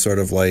making sort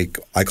of like,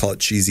 I call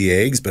it cheesy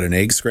eggs, but an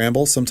egg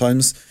scramble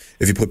sometimes.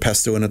 If you put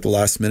pesto in at the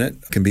last minute,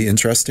 it can be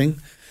interesting.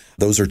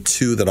 Those are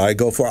two that I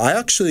go for. I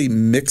actually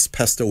mix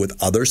pesto with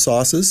other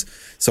sauces.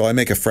 So I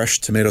make a fresh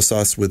tomato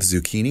sauce with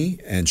zucchini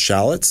and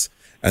shallots,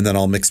 and then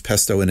I'll mix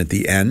pesto in at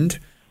the end.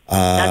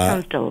 That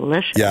sounds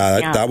delicious.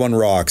 Yeah, that one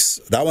rocks.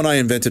 That one I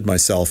invented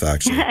myself,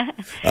 actually.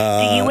 Do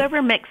you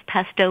ever mix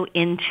pesto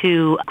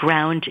into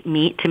ground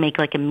meat to make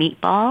like a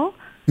meatball?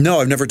 No,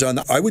 I've never done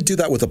that. I would do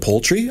that with a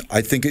poultry.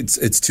 I think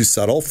it's too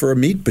subtle for a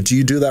meat, but do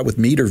you do that with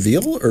meat or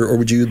veal? Or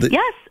would you?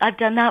 Yes, I've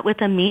done that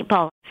with a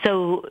meatball.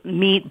 So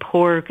meat,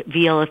 pork,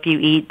 veal, if you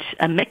eat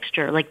a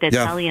mixture, like the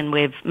Italian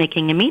way of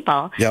making a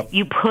meatball,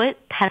 you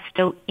put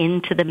pesto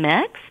into the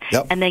mix,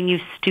 and then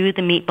you stew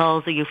the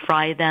meatballs or you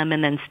fry them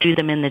and then stew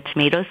them in the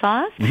tomato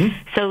sauce.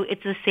 So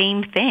it's the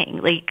same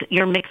thing. Like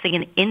you're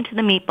mixing it into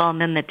the meatball and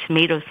then the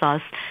tomato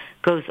sauce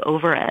goes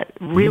over it.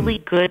 Really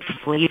good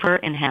flavor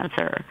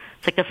enhancer.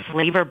 It's like a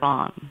flavor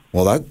bomb.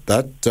 Well,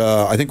 that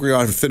I think we're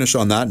going to finish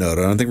on that note.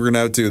 I don't think we're going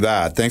to outdo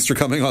that. Thanks for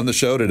coming on the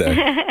show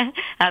today.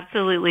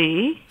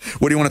 Absolutely.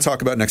 What do you want to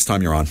talk about next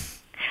time you're on?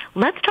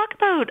 Let's talk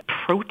about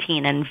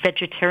protein and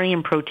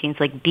vegetarian proteins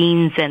like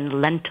beans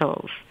and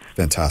lentils.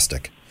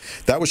 Fantastic.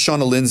 That was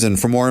Shauna Linson.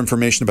 For more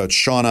information about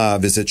Shauna,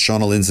 visit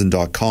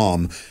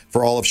shaunalinson.com.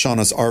 For all of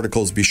Shauna's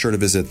articles, be sure to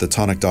visit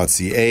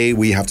thetonic.ca.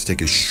 We have to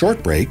take a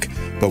short break,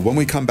 but when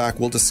we come back,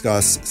 we'll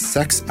discuss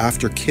sex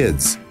after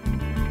kids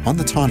on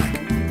The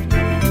Tonic.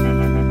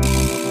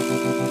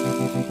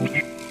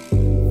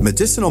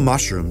 Medicinal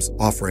mushrooms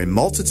offer a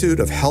multitude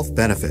of health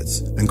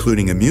benefits,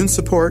 including immune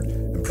support,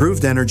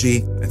 improved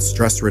energy, and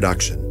stress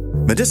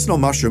reduction. Medicinal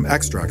mushroom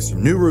extracts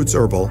from New Roots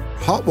Herbal,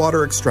 hot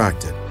water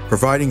extracted,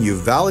 providing you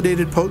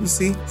validated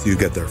potency so you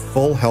get their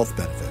full health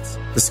benefits.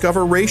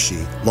 Discover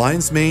Reishi,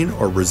 Lion's Mane,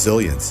 or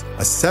Resilience,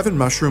 a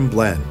 7-mushroom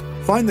blend.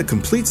 Find the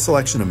complete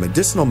selection of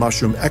medicinal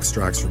mushroom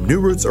extracts from New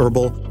Roots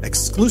Herbal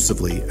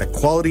exclusively at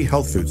quality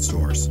health food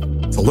stores.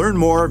 To learn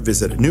more,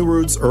 visit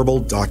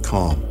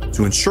newrootsherbal.com.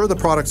 To ensure the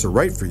products are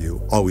right for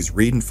you, always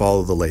read and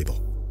follow the label.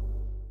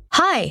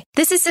 Hi,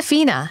 this is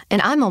Safina,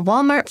 and I'm a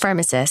Walmart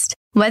pharmacist.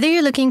 Whether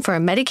you're looking for a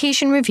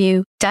medication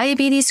review,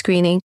 diabetes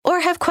screening, or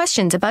have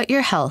questions about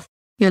your health,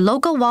 your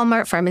local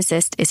Walmart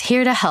pharmacist is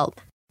here to help.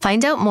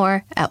 Find out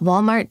more at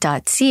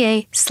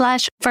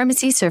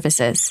walmart.ca/pharmacy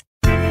services.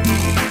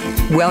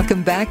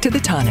 Welcome back to The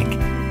Tonic,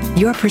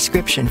 your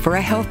prescription for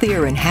a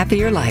healthier and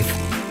happier life.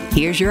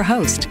 Here's your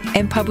host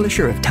and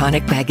publisher of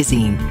Tonic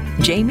Magazine,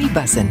 Jamie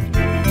Bussin.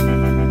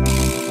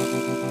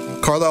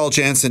 Carlyle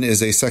Jansen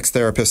is a sex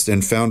therapist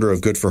and founder of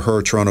Good For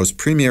Her, Toronto's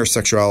premier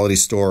sexuality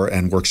store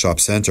and workshop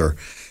center.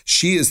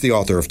 She is the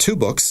author of 2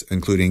 books,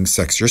 including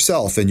Sex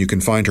Yourself, and you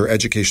can find her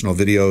educational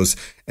videos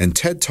and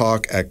TED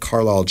Talk at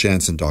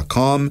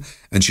carlylejansen.com,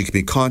 and she can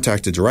be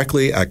contacted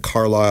directly at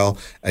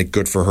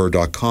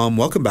carlyle@goodforher.com.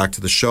 Welcome back to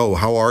the show.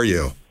 How are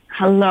you?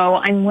 Hello,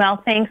 I'm well,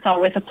 thanks.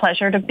 Always a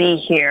pleasure to be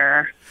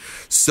here.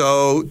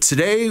 So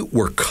today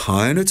we're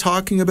kind of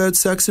talking about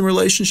sex and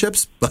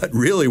relationships, but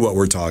really what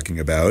we're talking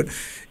about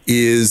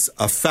is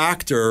a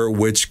factor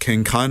which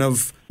can kind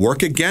of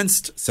work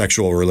against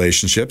sexual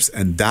relationships,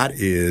 and that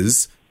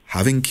is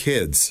having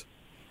kids,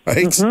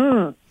 right?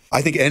 Mm-hmm.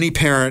 I think any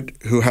parent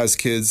who has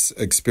kids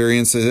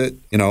experiences it.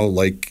 You know,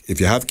 like if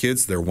you have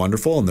kids, they're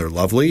wonderful and they're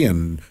lovely,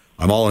 and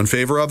I'm all in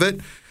favor of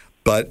it,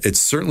 but it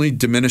certainly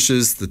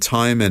diminishes the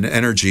time and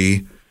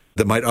energy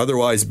that might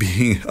otherwise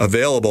be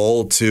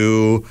available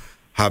to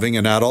having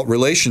an adult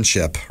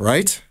relationship,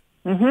 right?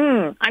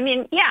 Mm-hmm. I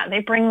mean, yeah, they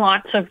bring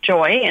lots of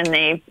joy and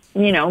they,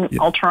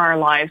 alter our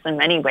lives in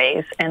many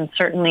ways. And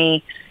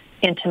certainly,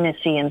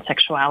 intimacy and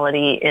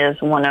sexuality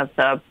is one of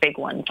the big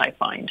ones I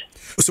find.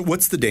 So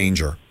what's the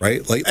danger,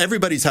 right? Like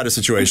everybody's had a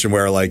situation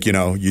where like, you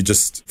know, you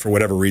just, for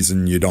whatever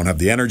reason, you don't have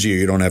the energy or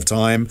you don't have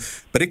time,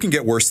 but it can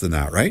get worse than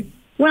that, right?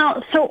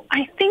 Well, so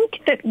I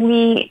think that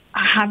we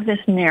have this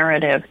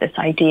narrative, this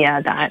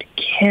idea that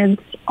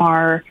kids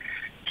are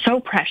so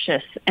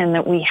precious and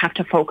that we have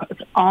to focus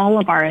all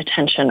of our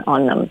attention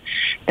on them,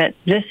 that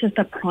this is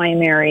the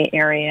primary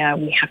area.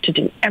 We have to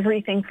do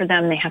everything for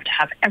them. They have to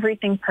have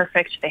everything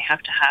perfect. They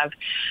have to have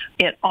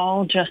it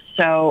all just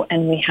so,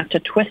 and we have to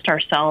twist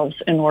ourselves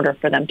in order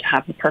for them to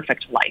have a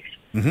perfect life.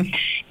 Mm-hmm.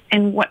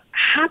 And what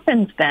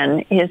happens then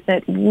is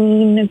that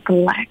we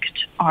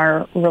neglect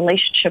our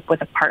relationship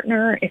with a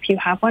partner, if you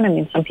have one. I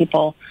mean, some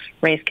people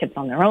raise kids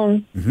on their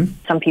own. Mm-hmm.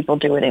 Some people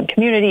do it in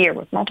community or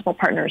with multiple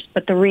partners.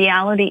 But the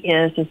reality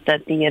is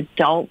that the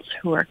adults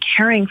who are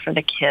caring for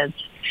the kids,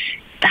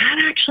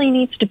 that actually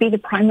needs to be the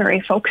primary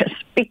focus,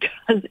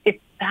 because if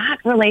that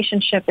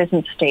relationship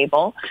isn't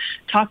stable,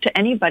 talk to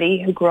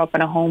anybody who grew up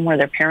in a home where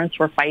their parents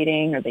were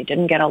fighting or they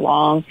didn't get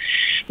along,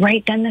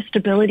 right? Then the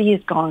stability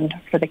is gone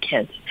for the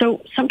kids.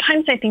 So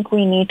sometimes I think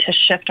we need to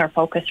shift our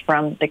focus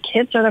from the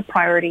kids are the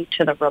priority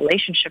to the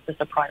relationship is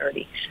the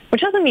priority,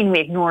 which doesn't mean we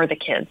ignore the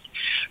kids,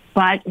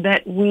 but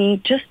that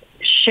we just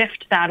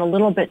shift that a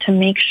little bit to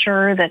make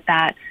sure that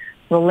that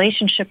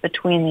relationship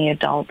between the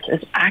adults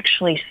is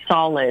actually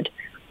solid,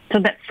 so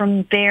that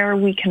from there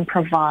we can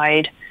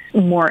provide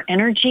more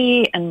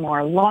energy and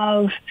more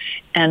love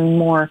and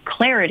more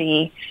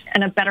clarity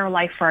and a better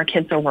life for our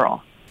kids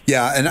overall.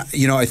 Yeah, and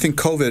you know, I think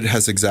COVID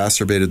has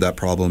exacerbated that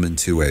problem in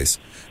two ways.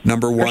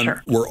 Number one,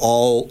 sure, we're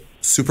all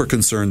super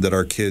concerned that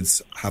our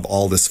kids have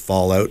all this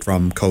fallout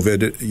from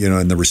COVID, you know,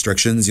 and the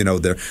restrictions. You know,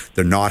 they're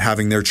not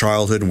having their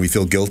childhood, and we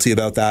feel guilty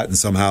about that, and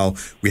somehow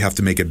we have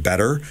to make it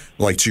better.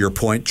 Like, to your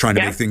point, trying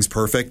to make things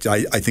perfect.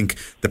 I think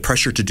the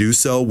pressure to do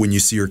so when you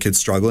see your kids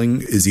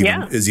struggling is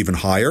even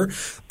higher.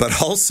 But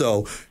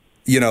also,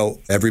 you know,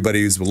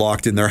 everybody's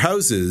locked in their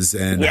houses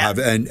and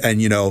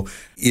and you know,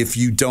 if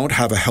you don't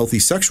have a healthy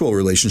sexual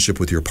relationship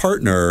with your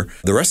partner,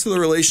 the rest of the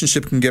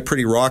relationship can get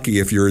pretty rocky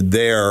if you're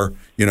there,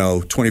 you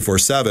know,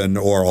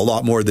 24/7 or a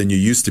lot more than you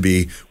used to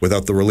be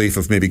without the relief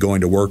of maybe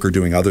going to work or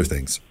doing other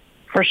things.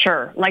 For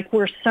sure. Like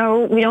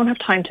we don't have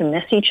time to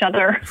miss each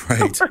other.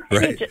 Right,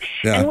 right.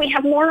 Yeah. And we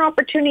have more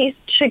opportunities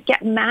to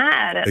get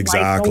mad at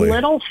like the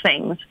little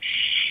things.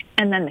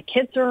 And then the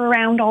kids are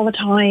around all the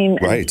time.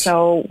 Right. And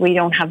so we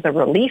don't have the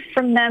relief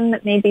from them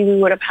that maybe we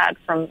would have had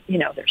from, you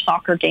know, their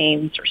soccer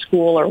games or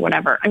school or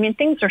whatever. I mean,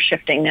 things are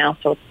shifting now,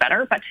 so it's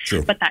better. But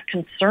that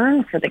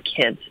concern for the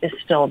kids is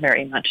still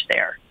very much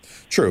there.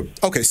 True.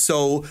 Okay,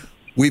 so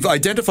we've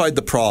identified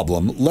the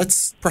problem.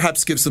 Let's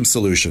perhaps give some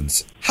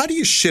solutions. How do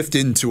you shift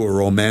into a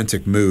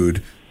romantic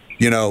mood,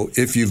 you know,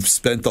 if you've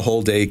spent the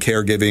whole day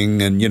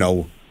caregiving and, you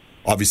know,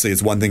 obviously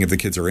it's one thing if the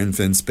kids are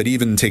infants, but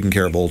even taking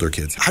care of older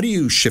kids. How do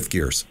you shift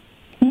gears?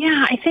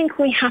 Yeah, I think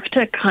we have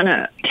to kind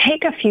of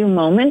take a few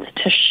moments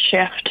to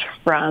shift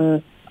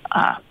from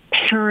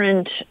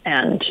parent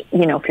and,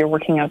 you know, if you're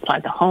working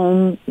outside the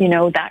home, you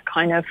know, that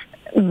kind of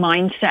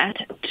mindset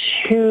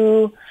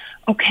to,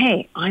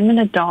 okay, I'm an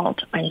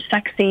adult, I'm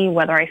sexy,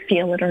 whether I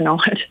feel it or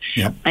not.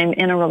 Yep. I'm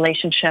in a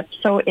relationship.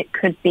 So it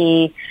could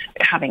be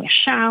having a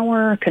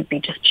shower, could be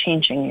just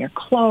changing your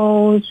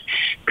clothes,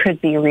 could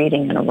be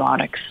reading an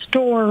erotic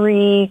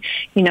story.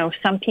 You know,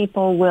 some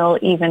people will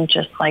even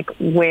just like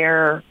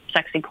wear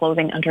sexy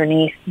clothing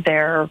underneath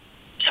their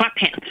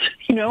sweatpants,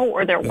 you know,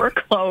 or their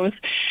work clothes,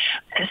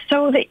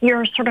 so that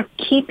you're sort of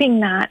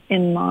keeping that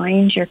in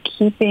mind. You're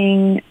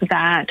keeping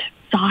that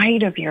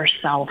side of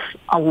yourself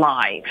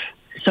alive,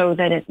 so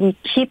that we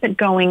keep it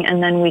going,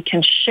 and then we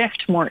can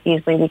shift more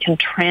easily. We can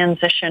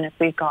transition if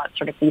we've got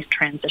sort of these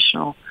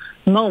transitional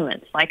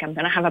moments, like I'm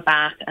going to have a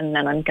bath and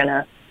then I'm going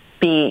to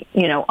be,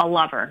 you know, a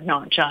lover,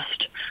 not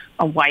just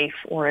a wife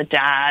or a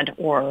dad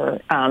or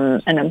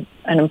an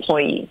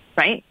employee,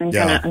 right? I'm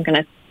going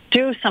to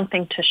do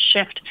something to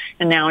shift,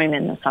 and now I'm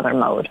in this other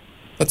mode.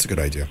 That's a good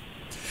idea.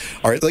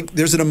 All right, like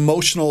there's an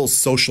emotional,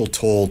 social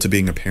toll to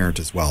being a parent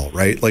as well,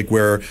 right? Like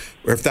where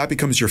if that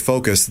becomes your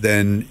focus,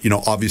 then, you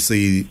know,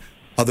 obviously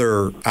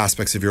other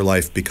aspects of your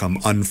life become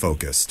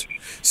unfocused.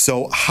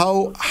 So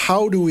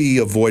how do we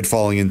avoid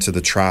falling into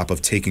the trap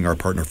of taking our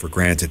partner for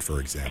granted, for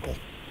example?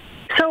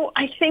 So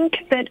I think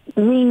that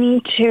we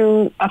need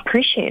to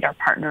appreciate our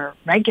partner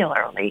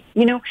regularly.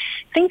 You know,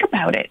 think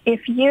about it.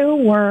 If you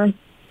were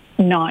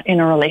not in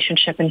a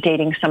relationship and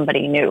dating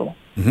somebody new,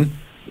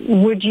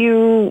 would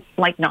you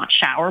like not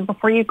shower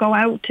before you go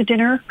out to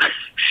dinner?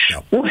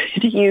 No.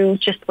 Would you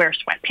just wear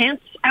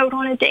sweatpants out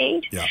on a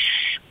date? Yeah.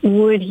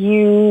 Would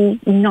you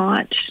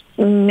not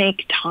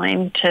make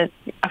time to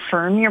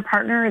affirm your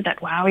partner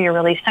that, wow, you're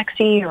really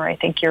sexy, or I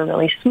think you're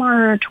really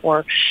smart,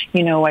 or,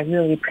 you know, I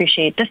really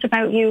appreciate this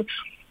about you,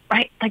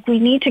 right? Like we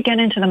need to get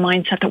into the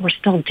mindset that we're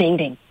still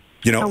dating.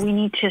 You know, so we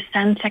need to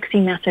send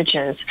sexy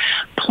messages,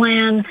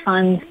 plan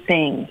fun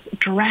things,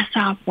 dress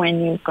up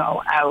when you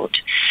go out,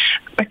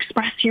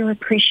 express your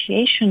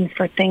appreciation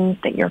for things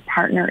that your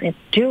partner is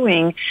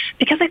doing,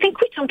 because I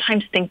think we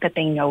sometimes think that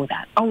they know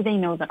that. Oh, they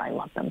know that I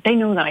love them. They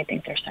know that I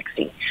think they're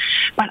sexy.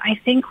 But I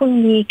think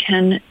when we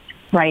can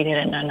write it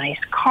in a nice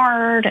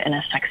card, in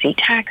a sexy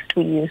text,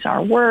 we use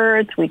our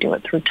words, we do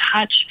it through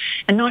touch,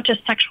 and not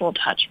just sexual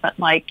touch, but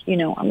like, you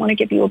know, I want to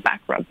give you a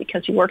back rub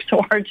because you worked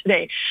so hard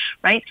today,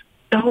 right?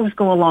 Those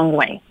go a long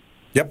way.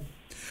 Yep.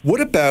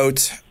 What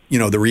about, you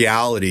know, the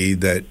reality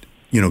that,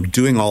 you know,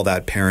 doing all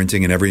that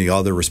parenting and every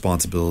other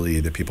responsibility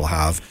that people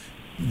have,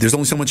 there's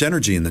only so much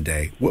energy in the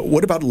day.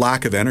 What about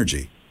lack of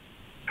energy?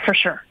 For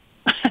sure.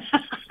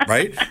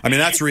 Right? I mean,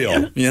 that's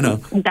real, you know.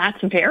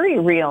 That's very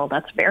real.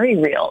 That's very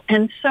real.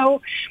 And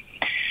so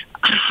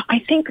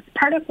I think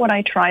part of what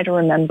I try to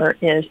remember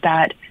is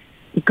that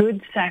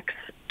good sex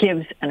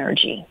gives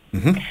energy.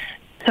 Mm-hmm.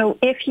 So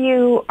if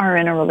you are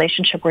in a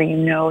relationship where you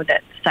know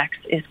that sex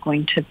is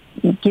going to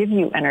give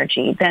you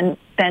energy, then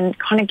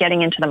kind of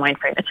getting into the mind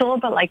frame. It's a little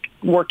bit like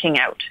working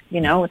out, you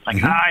know? It's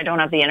like, I don't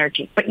have the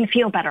energy, but you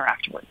feel better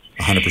afterwards.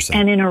 100%.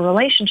 And in a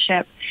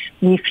relationship,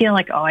 you feel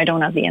like, I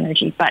don't have the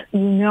energy, but you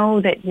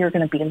know that you're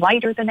going to be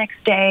lighter the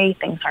next day.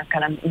 Things aren't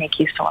going to make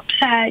you so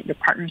upset. Your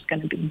partner's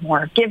going to be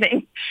more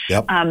giving,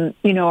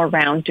 you know,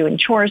 around doing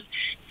chores.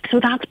 So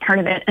that's part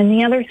of it. And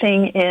the other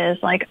thing is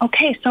like,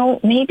 okay, so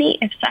maybe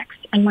if sex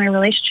and my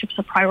relationship's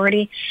a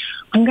priority,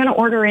 I'm going to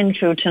order in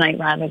food tonight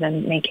rather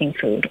than making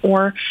food,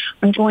 or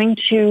I'm going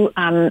to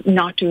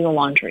not do the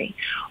laundry,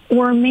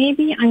 or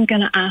maybe I'm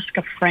going to ask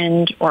a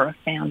friend or a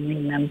family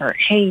member,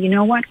 hey, you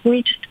know what,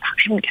 I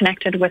haven't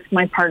connected with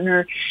my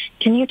partner.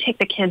 Can you take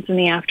the kids in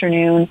the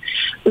afternoon?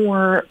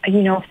 Or,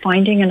 you know,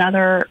 finding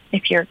another,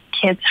 if your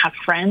kids have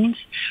friends,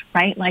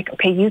 right? Like,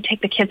 okay, you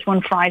take the kids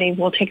one Friday,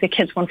 we'll take the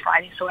kids one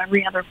Friday. So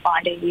every other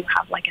Friday you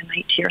have like a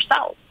night to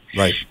yourself.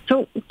 Right.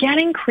 So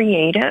getting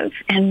creative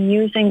and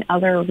using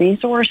other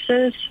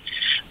resources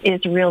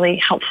is really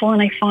helpful.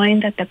 And I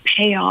find that the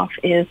payoff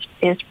is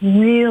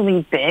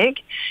really big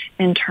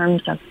in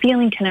terms of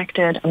feeling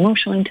connected,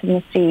 emotional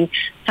intimacy,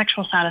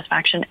 sexual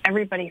satisfaction.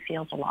 Everybody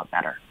feels a lot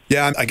better.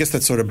 Yeah, I guess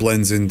that sort of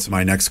blends into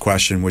my next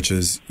question, which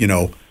is, you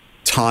know,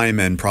 time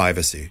and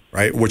privacy,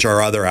 right? Which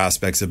are other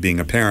aspects of being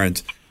a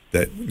parent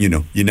that, you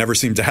know, you never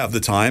seem to have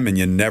the time and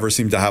you never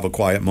seem to have a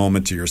quiet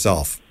moment to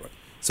yourself.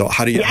 So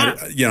how do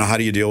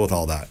you deal with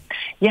all that?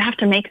 You have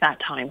to make that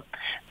time.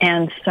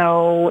 And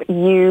so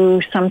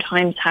you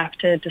sometimes have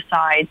to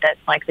decide that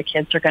like the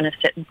kids are going to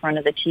sit in front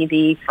of the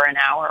TV for an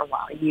hour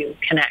while you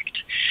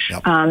connect.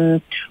 Yep.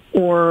 And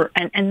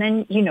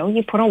then, you know,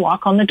 you put a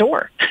lock on the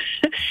door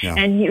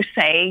and you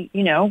say,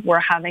 you know,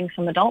 we're having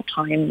some adult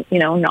time, you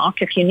know,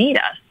 knock if you need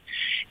us.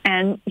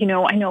 And, you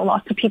know, I know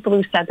lots of people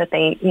who said that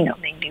they knew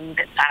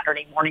that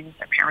Saturday mornings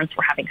their parents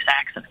were having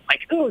sex and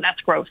like, ooh, that's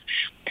gross.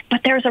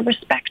 But there's a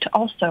respect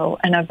also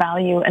and a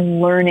value and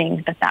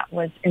learning that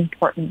was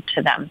important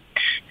to them.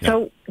 Yeah.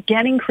 So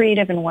getting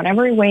creative in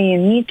whatever way you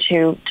need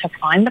to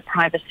find the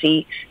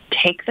privacy,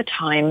 take the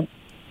time.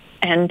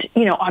 And,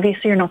 you know,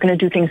 obviously you're not going to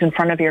do things in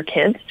front of your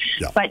kids,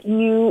 but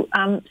you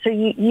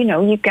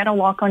get a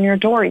lock on your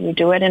door, you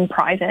do it in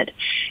private.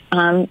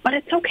 But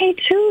it's okay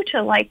too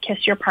to like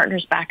kiss your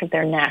partner's back of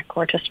their neck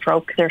or to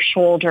stroke their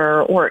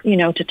shoulder or, you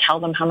know, to tell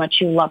them how much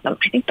you love them.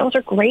 I think those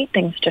are great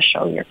things to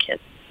show your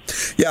kids.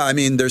 Yeah. I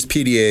mean, there's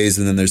PDAs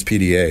and then there's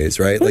PDAs,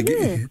 right?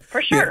 Mm-hmm, like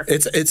for sure. Yeah,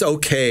 it's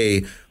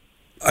okay,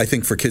 I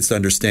think, for kids to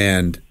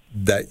understand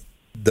that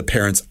the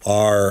parents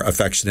are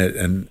affectionate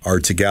and are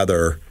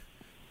together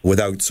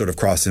without sort of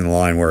crossing the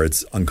line where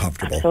it's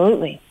uncomfortable.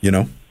 Absolutely. You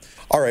know?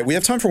 All right, we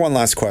have time for one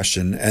last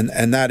question,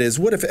 and that is,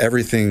 what if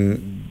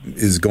everything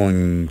is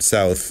going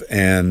south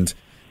and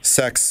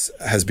sex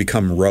has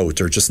become rote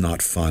or just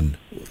not fun?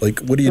 Like,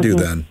 what do you do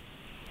then?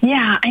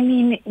 Yeah, I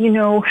mean, you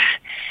know,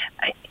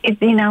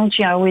 the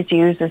analogy I always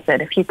use is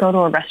that if you go to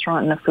a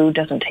restaurant and the food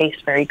doesn't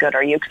taste very good,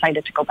 are you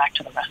excited to go back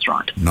to the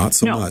restaurant? Not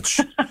so much.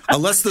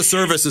 Unless the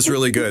service is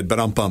really good, but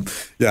I'm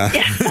pumped. Yeah.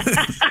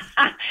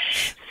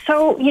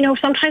 So, you know,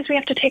 sometimes we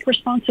have to take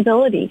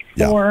responsibility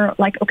for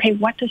like, okay,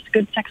 what does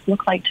good sex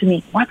look like to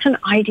me? What's an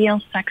ideal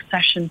sex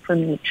session for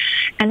me?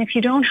 And if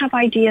you don't have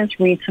ideas,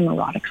 read some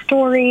erotic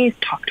stories,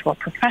 talk to a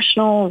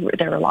professional.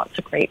 There are lots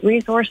of great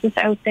resources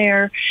out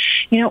there.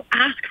 You know,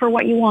 ask for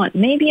what you want.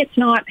 Maybe it's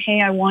not,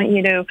 hey, I want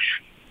you to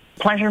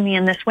pleasure me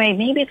in this way.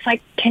 Maybe it's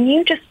like, can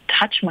you just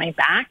touch my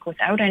back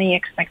without any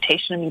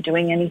expectation of me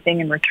doing anything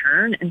in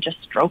return and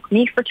just stroke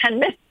me for 10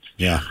 minutes?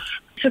 Yeah.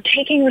 So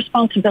taking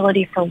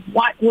responsibility for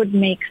what would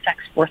make sex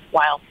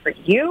worthwhile for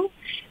you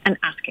and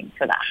asking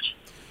for that.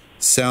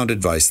 Sound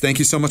advice. Thank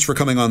you so much for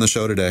coming on the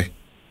show today.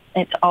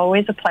 It's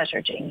always a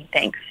pleasure, Jamie.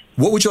 Thanks.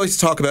 What would you like to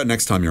talk about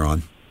next time you're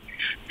on?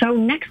 So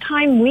next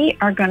time we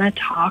are going to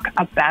talk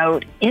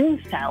about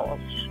incels,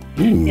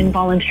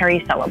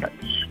 involuntary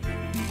celibates.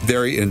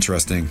 Very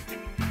interesting.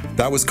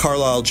 That was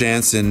Carlyle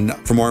Jansen.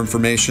 For more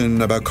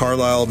information about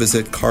Carlyle,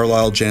 visit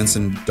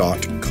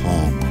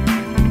carlylejansen.com.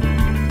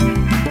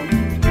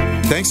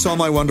 Thanks to all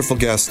my wonderful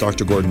guests,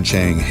 Dr. Gordon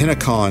Chang, Hina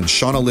Khan,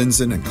 Shauna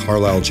Lindzon, and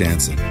Carlisle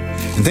Jansen.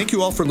 And thank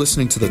you all for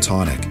listening to The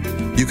Tonic.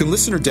 You can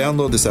listen or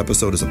download this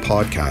episode as a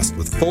podcast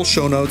with full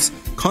show notes,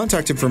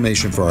 contact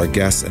information for our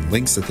guests, and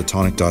links at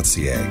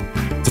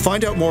thetonic.ca. To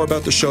find out more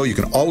about the show, you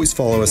can always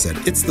follow us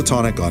at It's The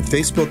Tonic on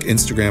Facebook,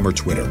 Instagram, or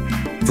Twitter.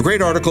 For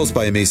great articles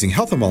by amazing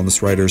health and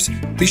wellness writers,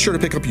 be sure to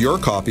pick up your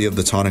copy of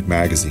The Tonic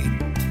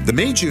magazine. The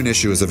May-June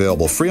issue is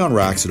available free on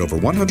racks at over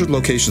 100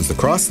 locations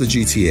across the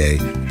GTA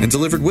and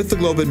delivered with the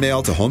Globe and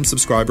Mail to home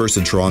subscribers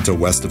in Toronto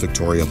west of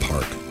Victoria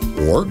Park.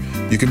 Or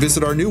you can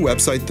visit our new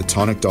website,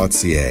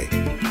 thetonic.ca.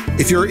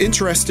 If you're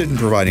interested in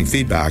providing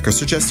feedback or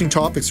suggesting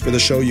topics for the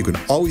show, you can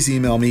always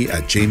email me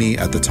at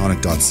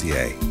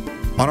jamie@thetonic.ca.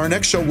 On our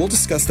next show, we'll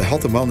discuss the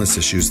health and wellness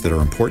issues that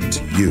are important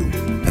to you.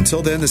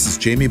 Until then, this is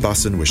Jamie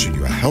Bussin wishing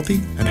you a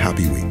healthy and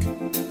happy week.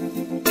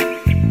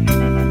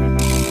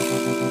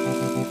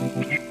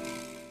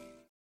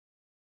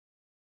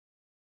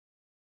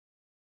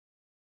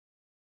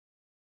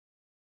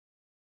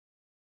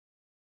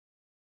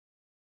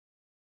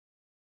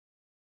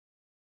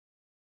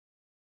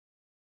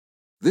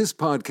 This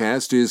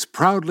podcast is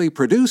proudly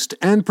produced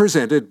and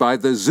presented by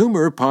the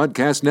Zoomer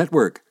Podcast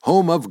Network,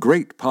 home of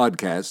great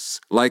podcasts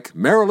like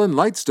Marilyn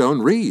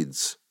Lightstone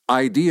Reads,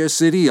 Idea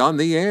City on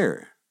the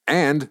Air,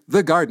 and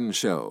The Garden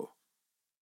Show.